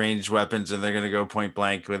farthest range weapons and they're going to go point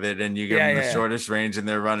blank with it, and you give them the shortest range and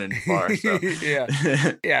they're running far. So.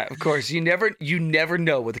 Of course, you never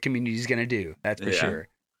know what the community is going to do. That's for sure.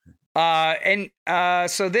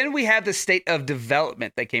 So then we have the state of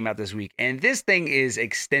development that came out this week, and this thing is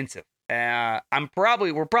extensive. We're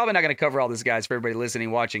probably not going to cover all this, guys, for everybody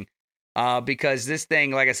listening, watching, because this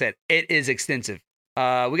thing, like I said, it is extensive. We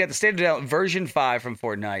got the state of development version 5 from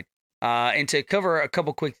Fortnite. And to cover a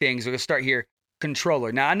couple quick things, we're going to start here.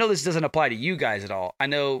 Controller. Now, I know this doesn't apply to you guys at all. I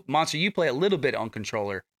know, Monster, you play a little bit on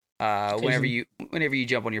controller whenever you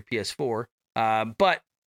jump on your PS4. But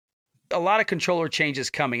a lot of controller changes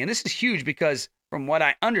coming, and this is huge because from what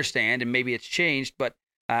I understand, and maybe it's changed, but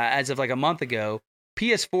as of like a month ago,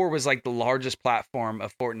 PS4 was like the largest platform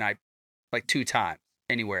of Fortnite like 2 times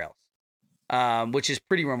anywhere else, which is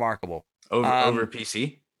pretty remarkable. Over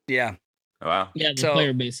PC? Yeah. Oh, wow. Yeah, the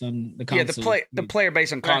player base on the console. Yeah, the player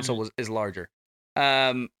base on console is larger.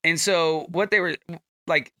 And so what they were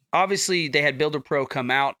like, obviously they had Builder Pro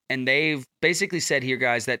come out, and they've basically said here,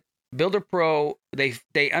 guys, that Builder Pro,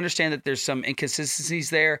 they understand that there's some inconsistencies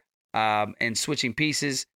there, and switching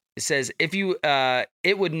pieces. It says if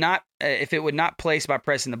it would not place by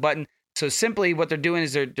pressing the button. So simply what they're doing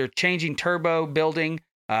is they're changing turbo building,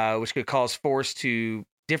 which could cause force to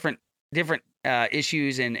different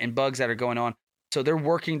issues and bugs that are going on. So they're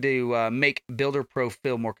working to make Builder Pro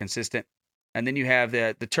feel more consistent. And then you have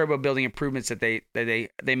the turbo building improvements that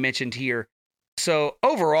they mentioned here. So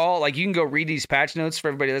overall, like you can go read these patch notes for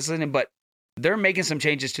everybody listening, but they're making some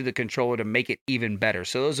changes to the controller to make it even better.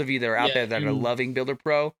 So those of you that are out there that are loving Builder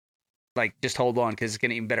Pro, like just hold on because it's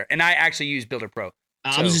getting even better. And I actually use Builder Pro.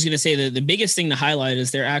 I was just going to say that the biggest thing to highlight is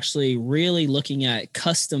they're actually really looking at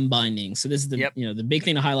custom binding. So this is the big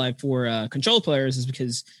thing to highlight for control players is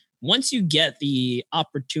because once you get the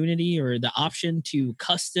opportunity or the option to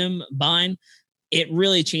custom bind, it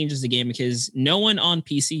really changes the game because no one on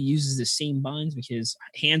PC uses the same binds because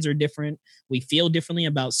hands are different. We feel differently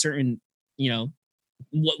about certain,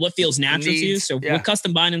 what feels natural to you. So with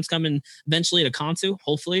custom bindings coming eventually to Kanto,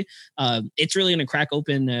 hopefully, it's really going to crack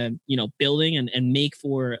open, building and make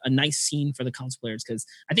for a nice scene for the console players. Because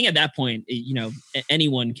I think at that point,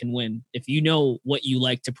 anyone can win. If you know what you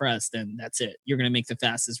like to press, then that's it. You're going to make the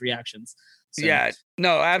fastest reactions. So. Yeah,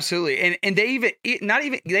 no, absolutely. And they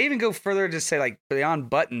even go further to say, like, beyond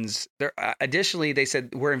buttons, there additionally they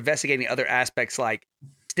said we're investigating other aspects like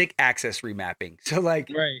stick access remapping. So like,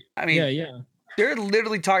 right. I mean, they're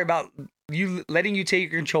literally talking about letting you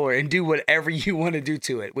take your controller and do whatever you want to do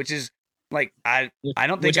to it, which is like, I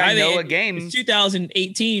don't think I know a game. It's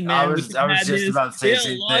 2018, man. I was just about to say the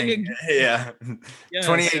same thing. Yeah.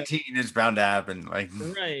 2018 is bound to happen. Like,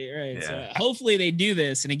 right. Yeah. So hopefully they do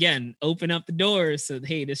this, and again, open up the doors. So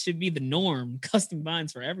hey, this should be the norm. Custom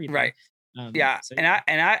binds for everything. Right. I've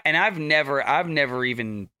never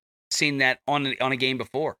even seen that on a game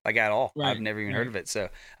before, like at all. Right. I've never even heard of it. So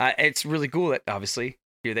it's really cool that obviously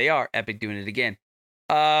here they are, Epic doing it again.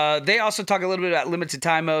 They also talk a little bit about limited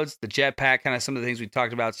time modes, the jetpack, kind of some of the things we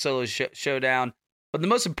talked about, solo showdown. But the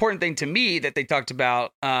most important thing to me that they talked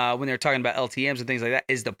about when they were talking about LTMs and things like that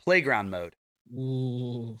is the playground mode.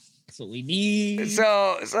 Ooh, that's what we need.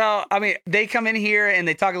 So I mean, they come in here and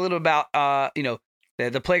they talk a little about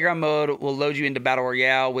the playground mode will load you into Battle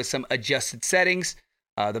Royale with some adjusted settings,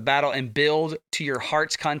 the battle and build to your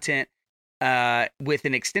heart's content with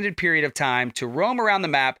an extended period of time to roam around the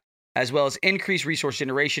map, as well as increased resource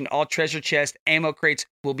generation. All treasure chests, ammo crates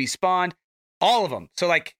will be spawned, all of them. So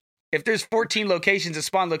like, if there's 14 locations of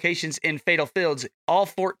spawn locations in Fatal Fields, all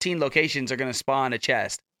 14 locations are going to spawn a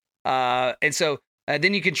chest. And so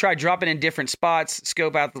then you can try dropping in different spots,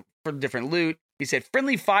 scope out for different loot. He said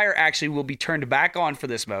friendly fire actually will be turned back on for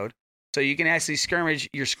this mode, so you can actually skirmish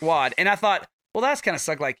your squad. And I thought, well, that's kind of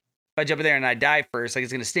suck. Like, if I jump in there and I die first, like,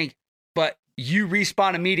 it's going to stink. But you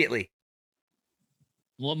respawn immediately.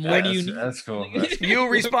 What more do you need? That's cool. You'll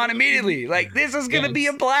respawn immediately. Like, this is going to be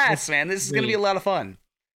a blast, man. This is going to be a lot of fun.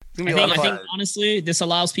 I think honestly, this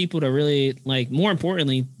allows people to really, like, more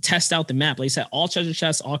importantly, test out the map. Like you said, all treasure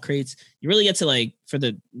chests, all crates. You really get to, like, for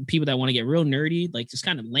the people that want to get real nerdy, like, just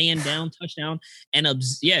kind of land down, touch down, and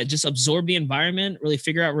just absorb the environment, really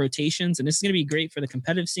figure out rotations. And this is going to be great for the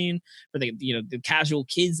competitive scene, for the the casual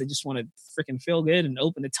kids that just want to freaking feel good and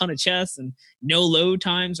open a ton of chests and no load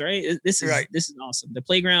times, right? This is awesome. The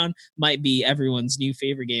playground might be everyone's new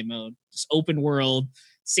favorite game mode. Just open world,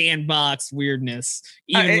 sandbox weirdness.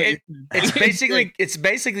 It's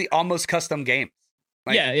basically almost custom game.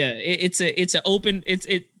 Like, it's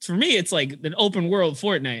for me, it's like an open world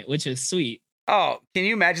Fortnite, which is sweet. Oh, can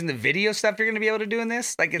you imagine the video stuff you're going to be able to do in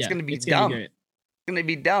this? Like, it's going to be dumb. It's going to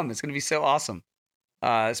be dumb. It's going to be so awesome.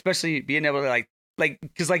 Especially being able to like,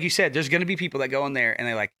 because like you said, there's going to be people that go in there and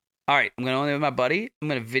they're like, all right, I'm going to go in there with my buddy. I'm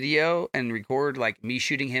going to video and record like me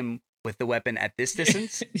shooting him with the weapon at this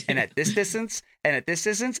distance and at this distance and at this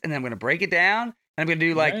distance. And then I'm going to break it down and I'm going to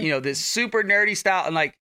do like, this super nerdy style. And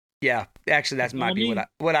like, yeah, actually that might be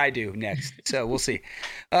what I do next. So we'll see.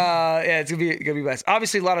 It's going to be best.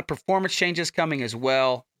 Obviously a lot of performance changes coming as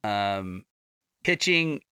well.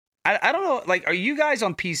 Hitching. I don't know. Like, are you guys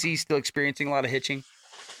on PC still experiencing a lot of hitching?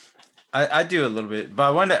 I do a little bit, but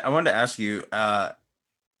I wanted to ask you,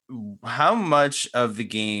 how much of the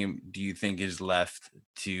game do you think is left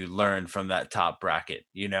to learn from that top bracket?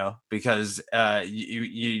 Because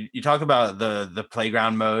you talk about the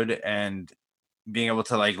playground mode and being able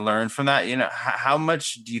to like learn from that. How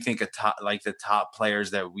much do you think the top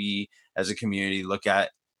players that we as a community look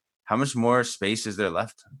at, how much more space is there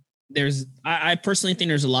left? I personally think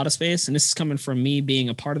there's a lot of space, and this is coming from me being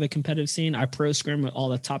a part of the competitive scene. I pro scrim with all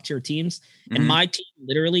the top tier teams, and my team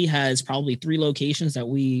literally has probably 3 locations that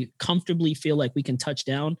we comfortably feel like we can touch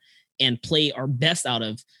down and play our best out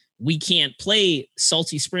of. We can't play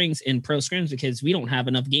Salty Springs in pro scrims because we don't have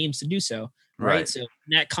enough games to do so. Right. So in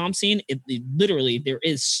that comp scene, it literally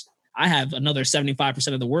I have another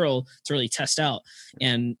 75% of the world to really test out.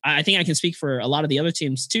 And I think I can speak for a lot of the other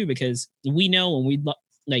teams too, because we know when we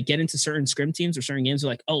like get into certain scrim teams or certain games,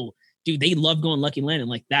 we're like, oh, dude, they love going Lucky Land, and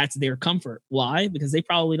like that's their comfort. Why? Because they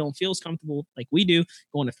probably don't feel as comfortable like we do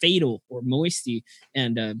going to Fatal or Moisty.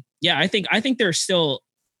 And I think there's still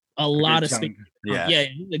a lot of space.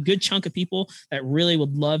 A good chunk of people that really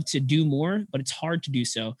would love to do more, but it's hard to do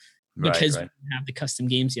so because we don't have the custom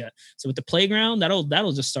games yet. So with the playground,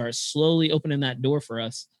 that'll just start slowly opening that door for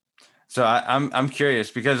us. So I'm curious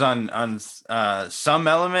because on some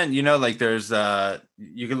element, like there's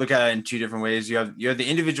you can look at it in 2 different ways. You have the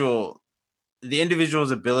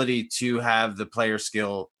individual's ability to have the player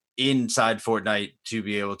skill inside Fortnite to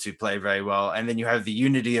be able to play very well, and then you have the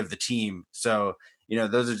unity of the team. So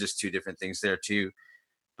those are just 2 different things there too.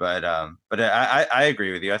 But I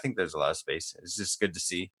agree with you. I think there's a lot of space. It's just good to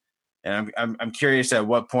see. And I'm curious, at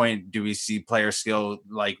what point do we see player skill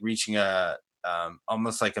like reaching a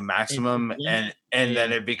almost like a maximum, and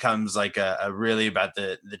then it becomes like a really about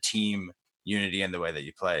the team unity and the way that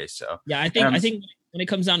you play. So yeah, I think when it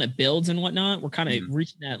comes down to builds and whatnot, we're kind of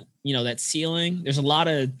reaching that, that ceiling. There's a lot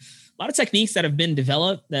of techniques that have been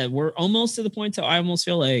developed that we're almost to the point to I almost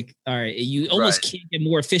feel like, all right, you almost can't get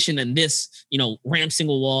more efficient than this, ramp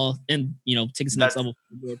single wall and, take it to the next level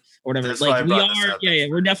or whatever. Like we are,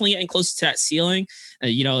 we're definitely getting close to that ceiling.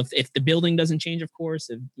 If the building doesn't change, of course,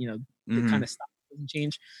 if, the kind of stuff doesn't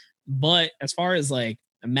change. But as far as like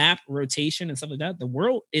a map rotation and stuff like that, the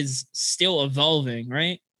world is still evolving,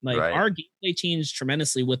 right? Like our gameplay changed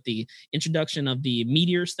tremendously with the introduction of the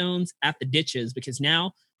meteor stones at the ditches, because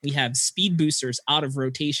now we have speed boosters out of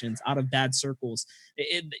rotations, out of bad circles.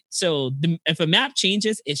 If a map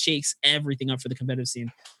changes, it shakes everything up for the competitive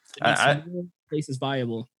scene. Place is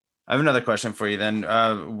viable. I have another question for you then.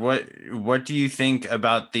 What do you think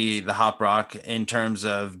about the Hop Rock in terms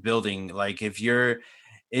of building? Like, if you're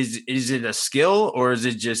is it a skill, or is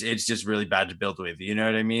it's just really bad to build with? You know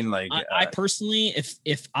what I mean? Like I personally,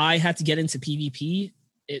 if I had to get into PvP,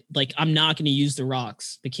 I'm not going to use the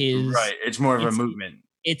rocks, because it's more of a movement.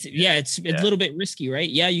 It's a little bit risky, right?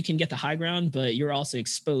 Yeah, you can get the high ground, but you're also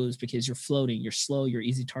exposed because you're floating, you're slow, you're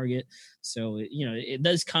easy target. So, it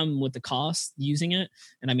does come with the cost using it.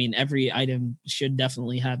 And I mean, every item should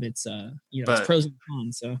definitely have its, its pros and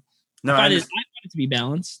cons. So I find it to be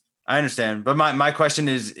balanced. I understand. But my question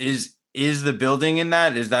is the building in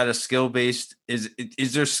that, is that a skill based, is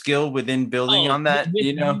there skill within building on that?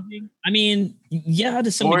 Building, I mean, yeah,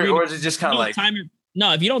 to some degree. Or is it just kind of like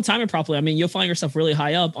no, if you don't time it properly, I mean, you'll find yourself really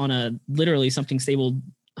high up on literally something stable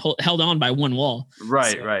held on by one wall.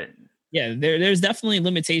 Right. Yeah, there's definitely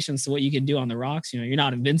limitations to what you can do on the rocks. You're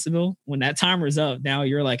not invincible. When that timer's up, now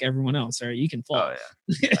you're like everyone else, right? You can fall. Oh,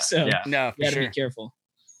 yeah. So you gotta be careful.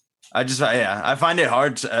 I find it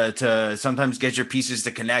hard to sometimes get your pieces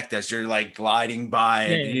to connect as you're like gliding by,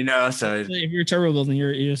 so if you're turbo building,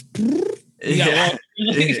 you're just true. Yeah.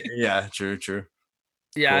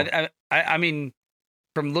 Cool. I mean,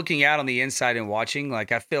 from looking out on the inside and watching,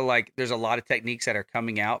 like, I feel like there's a lot of techniques that are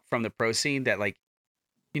coming out from the pro scene that, like,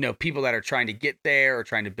 people that are trying to get there or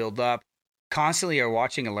trying to build up constantly are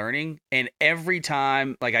watching and learning. And every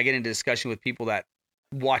time, like, I get into discussion with people that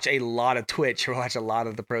watch a lot of Twitch or watch a lot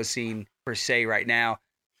of the pro scene per se right now,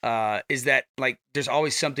 is that, like, there's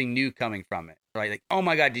always something new coming from it, right? Like, oh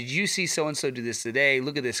my God, did you see so-and-so do this today?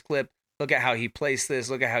 Look at this clip. Look at how he placed this.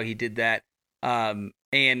 Look at how he did that.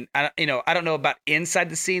 And I don't know about inside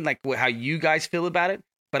the scene, like how you guys feel about it,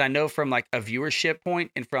 but I know from like a viewership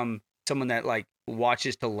point and from someone that like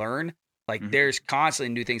watches to learn, like there's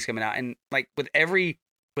constantly new things coming out. And like with every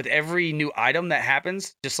new item that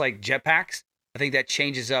happens, just like jetpacks, I think that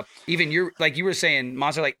changes up. Even like you were saying,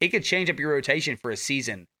 Monster, like it could change up your rotation for a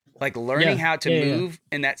season. Like learning how to move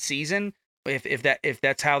in that season. If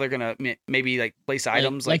that's how they're gonna maybe like place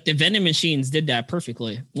items, like the vending machines did that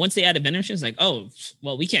perfectly. Once they added vending machines, like, oh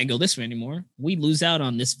well, we can't go this way anymore. We lose out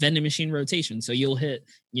on this vending machine rotation, so you'll hit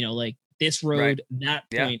like this road, that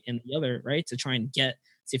point, and the other, right, to try and see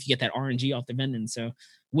if you get that RNG off the vending. So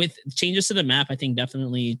with changes to the map, I think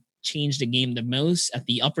definitely changed the game the most at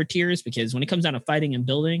the upper tiers, because when it comes down to fighting and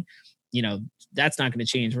building, that's not going to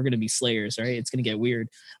change. We're going to be slayers, right? It's going to get weird.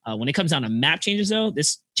 When it comes down to map changes, though,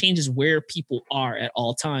 this changes where people are at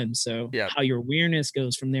all times. So how your awareness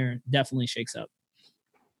goes from there definitely shakes up.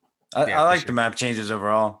 I like the map changes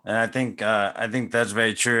overall, and I think that's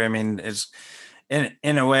very true. I mean, it's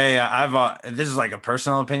in a way, this is like a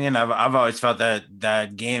personal opinion. I've always felt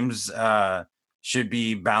that games should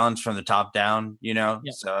be balanced from the top down.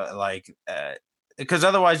 So like. Because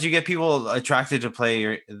otherwise you get people attracted to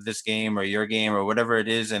play this game or your game or whatever it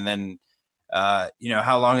is. And then,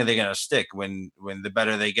 how long are they going to stick when the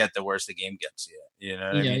better they get, the worse the game gets? You know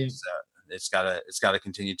what I mean? So it's gotta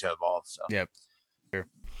continue to evolve. So. Yep. Sure.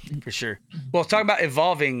 For sure. Well, talking about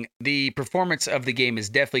evolving, the performance of the game is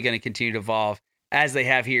definitely going to continue to evolve as they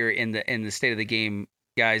have here in the state of the game,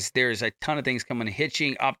 guys. There's a ton of things coming,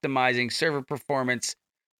 hitching, optimizing, server performance,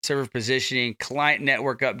 server positioning, client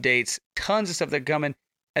network updates, tons of stuff that are coming.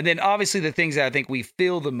 And then obviously the things that I think we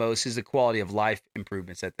feel the most is the quality of life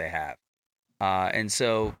improvements that they have. And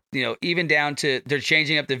so, even down to they're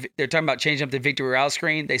talking about changing up the victory royale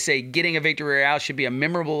screen. They say getting a victory royale should be a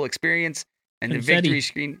memorable experience, and confetti. The victory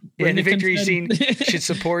screen, the victory scene should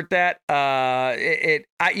support that. I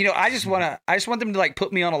just want them to like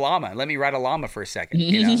put me on a llama and let me ride a llama for a second.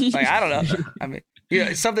 Like, I don't know. I mean,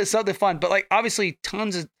 Yeah, something fun, but like obviously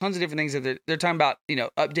tons of different things that they're talking about.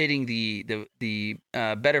 Updating the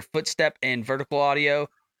better footstep and vertical audio.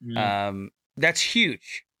 That's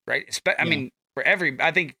huge, right? I mean,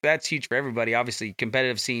 I think that's huge for everybody. Obviously,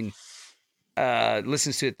 competitive scene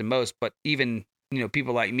listens to it the most, but even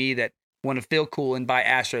people like me that want to feel cool and buy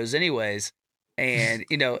Astros anyways, and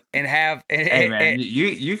and have. Hey man,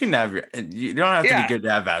 you can have you don't have to be good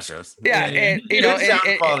to have Astros. Yeah, and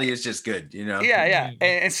sound quality is just good. Yeah.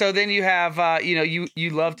 And so then you have you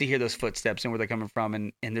love to hear those footsteps and where they're coming from,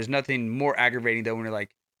 and there's nothing more aggravating though when you're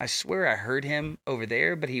like, I swear I heard him over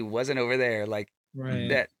there, but he wasn't over there. Like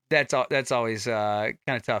that's always kind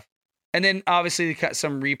of tough. And then obviously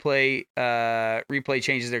some replay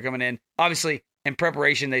changes that are coming in. Obviously in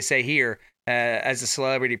preparation, they say here as a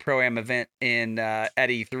celebrity pro-am event at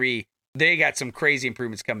E3, they got some crazy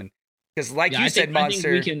improvements coming. Because you said, Monster,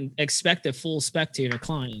 I think we can expect a full spectator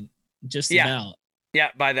client just about. Yeah,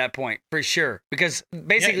 by that point, for sure. Because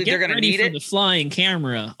basically they're going to need it. The flying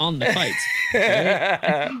camera on the fights.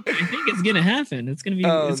 I think it's going to happen. It's going to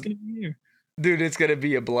be here. Dude, it's going to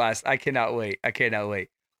be a blast. I cannot wait.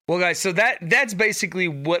 Well, guys, so that's basically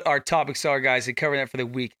what our topics are, guys, and covering that for the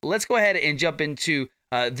week. Let's go ahead and jump into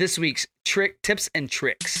this week's tips and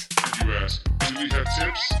tricks. You ask, do we have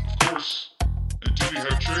tips? Of course. And do we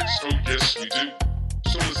have tricks? Oh, yes, we do.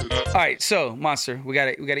 So listen up. All right, so Monster, we got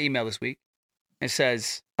an email this week. It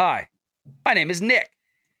says, "Hi, my name is Nick.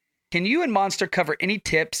 Can you and Monster cover any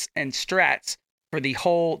tips and strats for the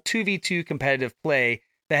whole 2v2 competitive play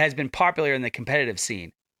that has been popular in the competitive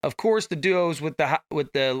scene? Of course, the duos with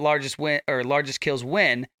the largest win or largest kills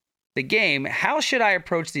win the game. How should I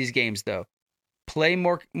approach these games though? Play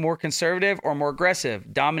more conservative or more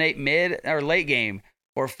aggressive? Dominate mid or late game?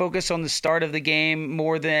 Or focus on the start of the game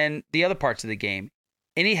more than the other parts of the game?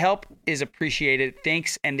 Any help is appreciated.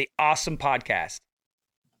 Thanks, and the awesome podcast."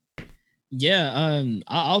 Yeah,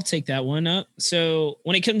 I'll take that one up. So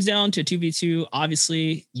when it comes down to 2v2,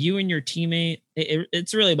 obviously you and your teammate,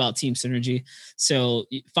 it's really about team synergy. So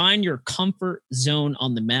find your comfort zone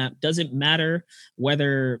on the map. Doesn't matter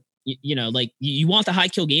whether you want the high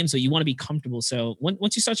kill games, but you want to be comfortable. So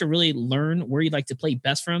once you start to really learn where you'd like to play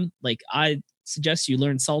best from, like I suggest you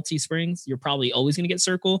learn Salty Springs. You're probably always going to get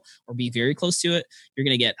circle or be very close to it. You're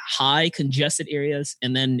going to get high congested areas,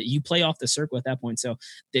 and then you play off the circle at that point. So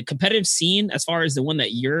the competitive scene, as far as the one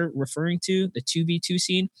that you're referring to, the 2v2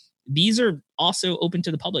 scene, these are also open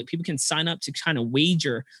to the public. People can sign up to kind of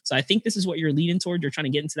wager. So I think this is what you're leading toward. You're trying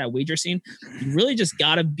to get into that wager scene. You really just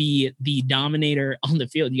got to be the dominator on the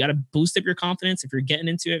field. You got to boost up your confidence if you're getting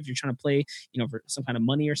into it. If you're trying to play, for some kind of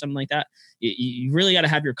money or something like that, you really got to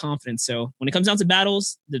have your confidence. So when it comes down to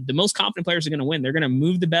battles, the most confident players are going to win. They're going to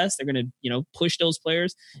move the best. They're going to, push those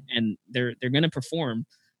players, and they're going to perform.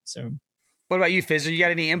 So, what about you, Fizzer? You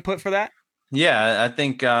got any input for that? Yeah, I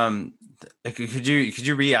think could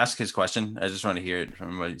you re-ask his question? I just want to hear it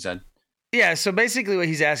from what he said. Yeah, so basically what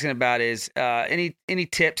he's asking about is any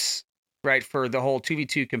tips, right, for the whole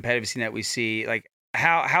 2v2 competitive scene that we see. Like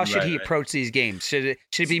how should he approach these games? Should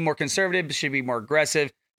it be more conservative? Should it be more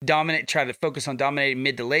aggressive? Dominate, try to focus on dominating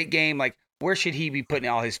mid to late game? Like where should he be putting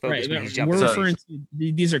all his focus when he's jumping? We're referring to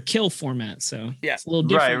these are kill formats, so yeah, it's a little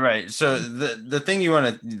different. Right. So the thing you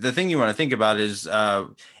want to think about is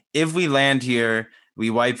if we land here, we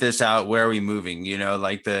wipe this out. Where are we moving?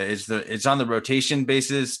 It's on the rotation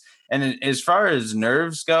basis. And as far as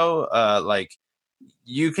nerves go, like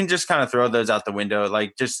you can just kind of throw those out the window.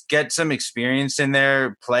 Like just get some experience in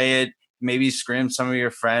there, play it, maybe scrim some of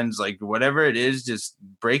your friends, like whatever it is, just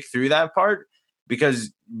break through that part.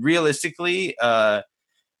 Because realistically,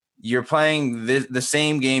 you're playing the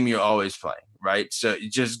same game you always play. Right. So you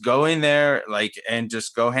just go in there and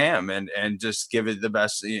just go ham and just give it the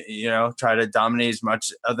best, try to dominate as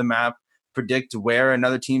much of the map, predict where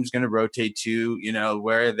another team's going to rotate to,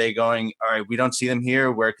 where are they going? All right, we don't see them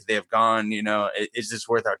here. Where could they have gone? Is this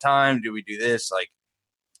worth our time? Do we do this? Like,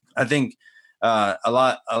 I think a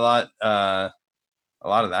lot of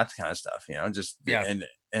that kind of stuff,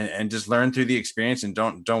 and just learn through the experience and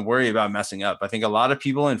don't worry about messing up. I think a lot of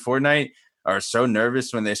people in Fortnite are so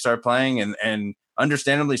nervous when they start playing, and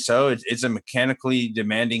understandably so. It's a mechanically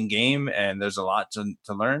demanding game, and there's a lot to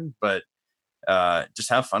learn. But just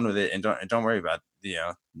have fun with it, and don't worry about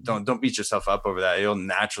don't beat yourself up over that. You'll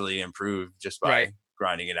naturally improve just by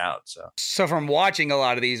grinding it out. So from watching a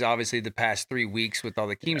lot of these, obviously the past 3 weeks with all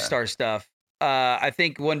the Keemstar stuff, I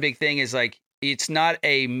think one big thing is like it's not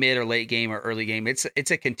a mid or late game or early game. It's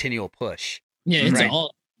a continual push. Yeah, it's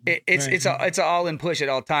all. It's an all-in push at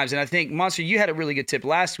all times. And I think, Monster, you had a really good tip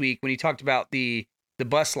last week when you talked about the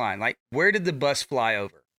bus line. Like, where did the bus fly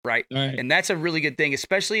over? right? And that's a really good thing,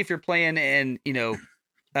 especially if you're playing in,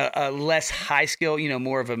 a less high skill,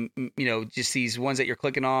 more of a, just these ones that you're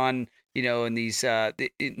clicking on, and these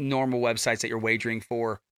normal websites that you're wagering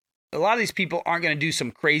for. A lot of these people aren't going to do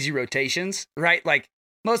some crazy rotations, right? Like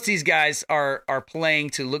most of these guys are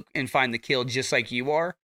playing to look and find the kill just like you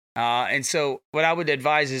are. And so what I would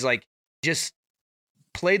advise is like, just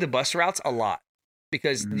play the bus routes a lot,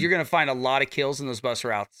 because you're going to find a lot of kills in those bus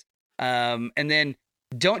routes. And then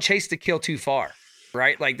don't chase the kill too far,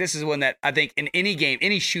 right? Like this is one that I think in any game,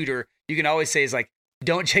 any shooter, you can always say is like,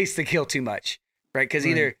 don't chase the kill too much, right? Because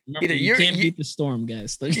either you can't beat the storm,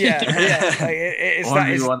 guys. Like, it's not.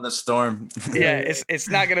 You won the storm. It's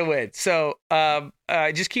not going to win. So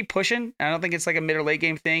just keep pushing. I don't think it's like a mid or late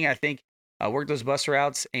game thing. I think work those bus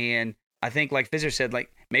routes, and I think like Fizzer said,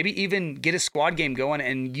 like maybe even get a squad game going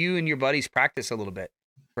and you and your buddies practice a little bit,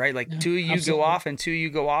 right? Like two of you go off and two of you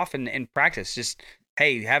go off and practice. Just,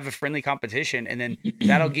 hey, have a friendly competition, and then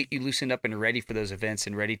that'll get you loosened up and ready for those events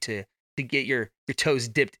and ready to get your toes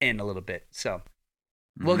dipped in a little bit. So,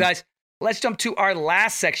 well, guys, let's jump to our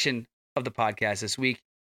last section of the podcast this week,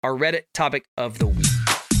 our Reddit topic of the week.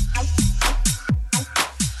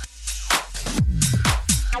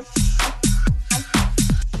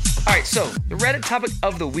 All right, so the Reddit topic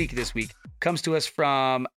of the week this week comes to us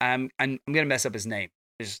from I'm gonna mess up his name.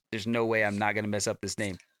 There's no way I'm not gonna mess up this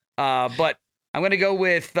name. But I'm gonna go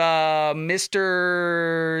with Mr.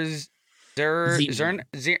 Zerneron.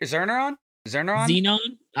 Xenon.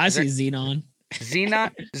 I say Xenon.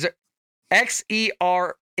 Xenon.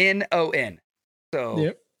 Xernon.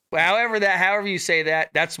 So, however you say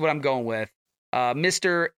that, that's what I'm going with.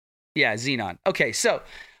 Mr. Xenon. Okay, so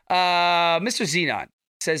Mr. Xenon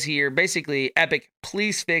says here, basically, Epic,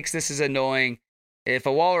 please fix, this is annoying. If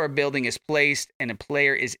a wall or a building is placed and a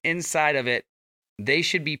player is inside of it, they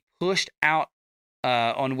should be pushed out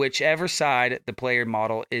on whichever side the player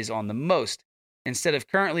model is on the most, instead of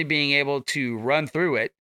currently being able to run through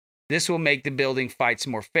it. This will make the building fights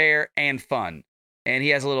more fair and fun. And he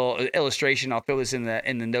has a little illustration. I'll throw this in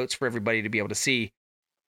the notes for everybody to be able to see.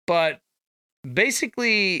 But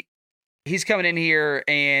basically, he's coming in here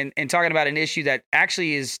and talking about an issue that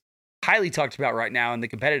actually is highly talked about right now in the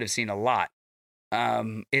competitive scene a lot.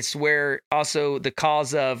 It's where also the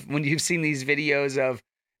cause of when you've seen these videos of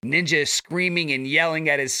Ninja screaming and yelling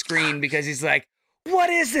at his screen because he's like,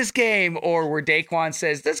 what is this game? Or where Daquan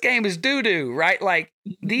says, this game is doo-doo, right? Like,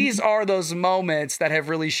 these are those moments that have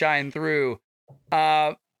really shined through.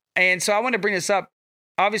 And so I want to bring this up.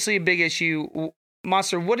 Obviously, a big issue.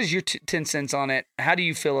 Monster, what is your 10 cents on it? How do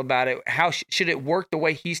you feel about it? How should it work the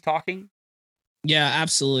way he's talking? Yeah,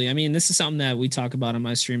 absolutely. I mean, this is something that we talk about on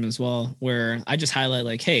my stream as well, where I just highlight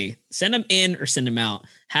like, hey, send them in or send them out.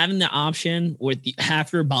 Having the option with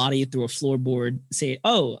half your body through a floorboard, say,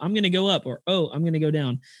 oh, I'm going to go up, or, oh, I'm going to go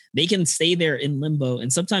down. They can stay there in limbo.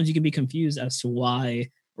 And sometimes you can be confused as to why,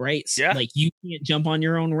 right? Yeah. Like you can't jump on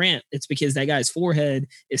your own ramp. It's because that guy's forehead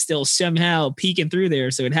is still somehow peeking through there.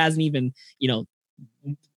 So it hasn't even,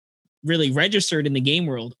 really registered in the game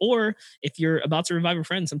world. Or if you're about to revive a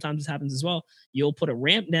friend, sometimes this happens as well. You'll put a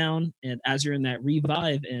ramp down, and as you're in that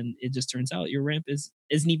revive, and it just turns out your ramp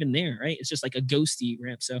isn't even there, right? It's just like a ghosty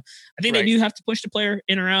ramp. So I think they do have to push the player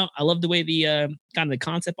in or out. I love the way the kind of the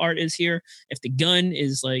concept art is here. If the gun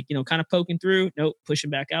is like, kind of poking through, nope, push him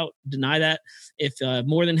back out, deny that. If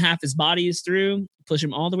more than half his body is through, push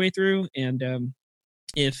him all the way through. And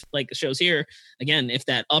if, like it shows here, again, if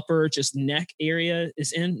that upper just neck area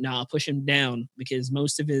is in, push him down, because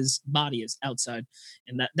most of his body is outside.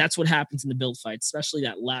 And that's what happens in the build fight, especially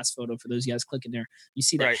that last photo for those guys clicking there. You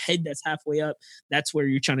see that head that's halfway up. That's where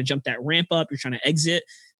you're trying to jump that ramp up. You're trying to exit.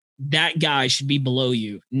 That guy should be below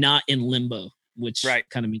you, not in limbo, which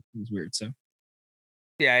kind of makes things weird. So.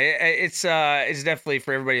 Yeah, it's definitely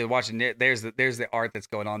for everybody watching it. There's the art that's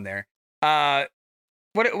going on there.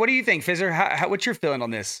 What do you think, Fizzer? What's your feeling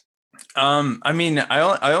on this? I mean, I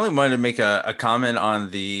only wanted to make a comment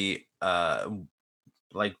on the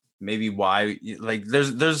like maybe why, like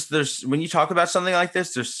there's when you talk about something like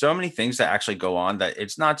this, there's so many things that actually go on that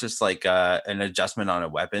it's not just like an adjustment on a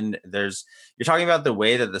weapon. You're talking about the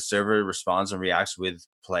way that the server responds and reacts with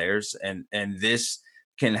players, and this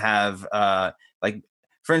can have like,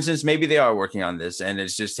 for instance, maybe they are working on this and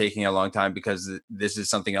it's just taking a long time because this is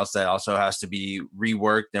something else that also has to be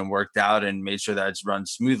reworked and worked out and made sure that it's run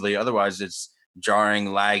smoothly. Otherwise, it's jarring,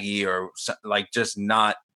 laggy, or like just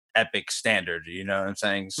not Epic standard. You know what I'm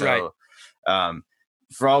saying? So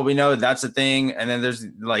for all we know, that's a thing. And then there's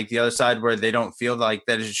like the other side where they don't feel like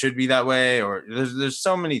that it should be that way, or there's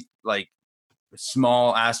so many like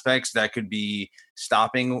small aspects that could be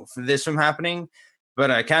stopping this from happening. But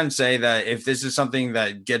I can say that if this is something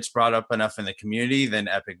that gets brought up enough in the community, then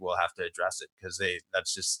Epic will have to address it, because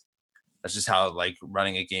that's just how like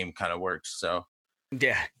running a game kind of works. So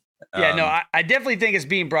yeah, no, I definitely think it's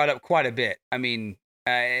being brought up quite a bit. I mean,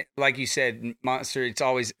 like you said, Monster, it's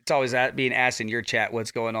always being asked in your chat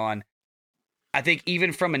what's going on. I think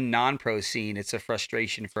even from a non-pro scene, it's a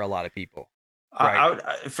frustration for a lot of people. Right.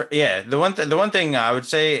 The one thing I would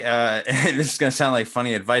say, this is gonna sound like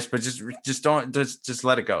funny advice, but just don't just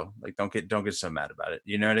let it go. Like don't get so mad about it.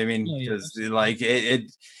 You know what I mean? Because like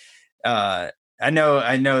I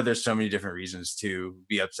know there's so many different reasons to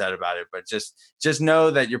be upset about it, but just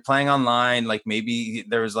know that you're playing online. Like maybe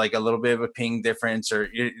there was like a little bit of a ping difference, or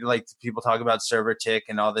like people talk about server tick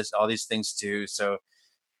and all these things too. So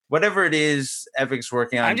whatever it is, Epic's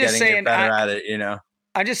working on getting better at it. You know.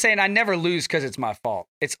 I'm just saying I never lose because it's my fault.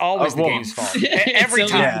 It's always the game's fault. Every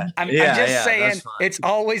time. Yeah, I'm just saying it's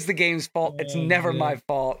always the game's fault. It's never my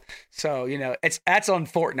fault. So, that's on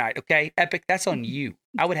Fortnite, okay? Epic, that's on you.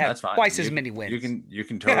 I would have twice as many wins. You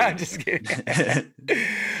can totally. I'm just kidding.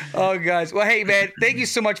 Oh, guys. Well, hey, man, thank you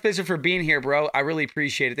so much, Fizzler, for being here, bro. I really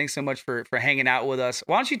appreciate it. Thanks so much for hanging out with us.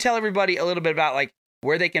 Why don't you tell everybody a little bit about like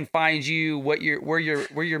where they can find you, where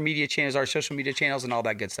your media channels are, social media channels, and all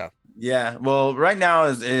that good stuff. Yeah, well, right now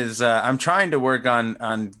is I'm trying to work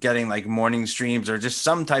on getting like morning streams or just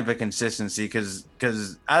some type of consistency, because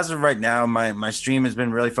as of right now, my stream has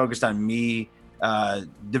been really focused on me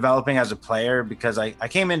developing as a player, because I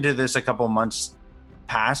came into this a couple months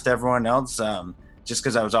past everyone else, just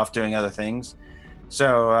because I was off doing other things.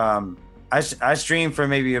 So I stream for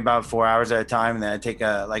maybe about 4 hours at a time, and then I take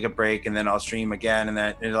a break, and then I'll stream again, and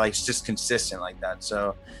then it's just consistent like that.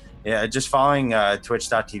 So yeah, just following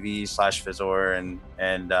twitch.tv/Fizzor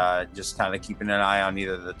and just kind of keeping an eye on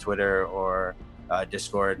either the Twitter or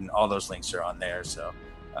Discord, and all those links are on there. So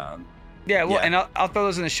and I'll throw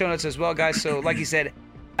those in the show notes as well, guys. So like you said,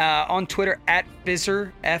 on Twitter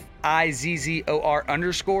 @Fizzor,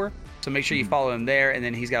 FIZZOR_. So make sure you follow him there, and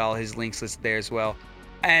then he's got all his links listed there as well.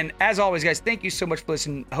 And as always, guys, thank you so much for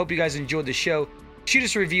listening. I hope you guys enjoyed the show. Shoot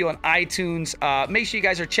us a review on iTunes. Make sure you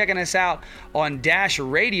guys are checking us out on Dash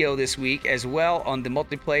Radio this week as well on the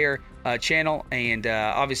multiplayer channel. And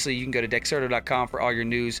obviously, you can go to Dexerto.com for all your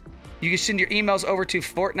news. You can send your emails over to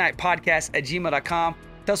FortnitePodcast@gmail.com.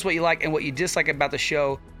 Tell us what you like and what you dislike about the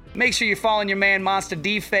show. Make sure you're following your man Monster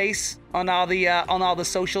D-Face on all the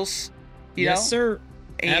socials. Yes, sir.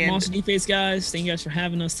 At Monster D-Face, guys. Thank you guys for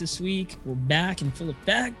having us this week. We're back in full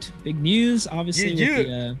effect. Big news, obviously,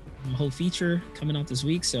 with the whole feature coming out this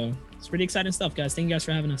week. So it's pretty exciting stuff, guys. Thank you guys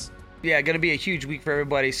for having us. Yeah, going to be a huge week for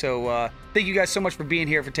everybody. So thank you guys so much for being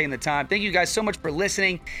here, for taking the time. Thank you guys so much for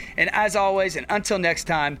listening. And as always, and until next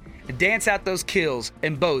time, dance out those kills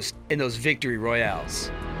and boast in those victory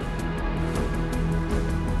royales.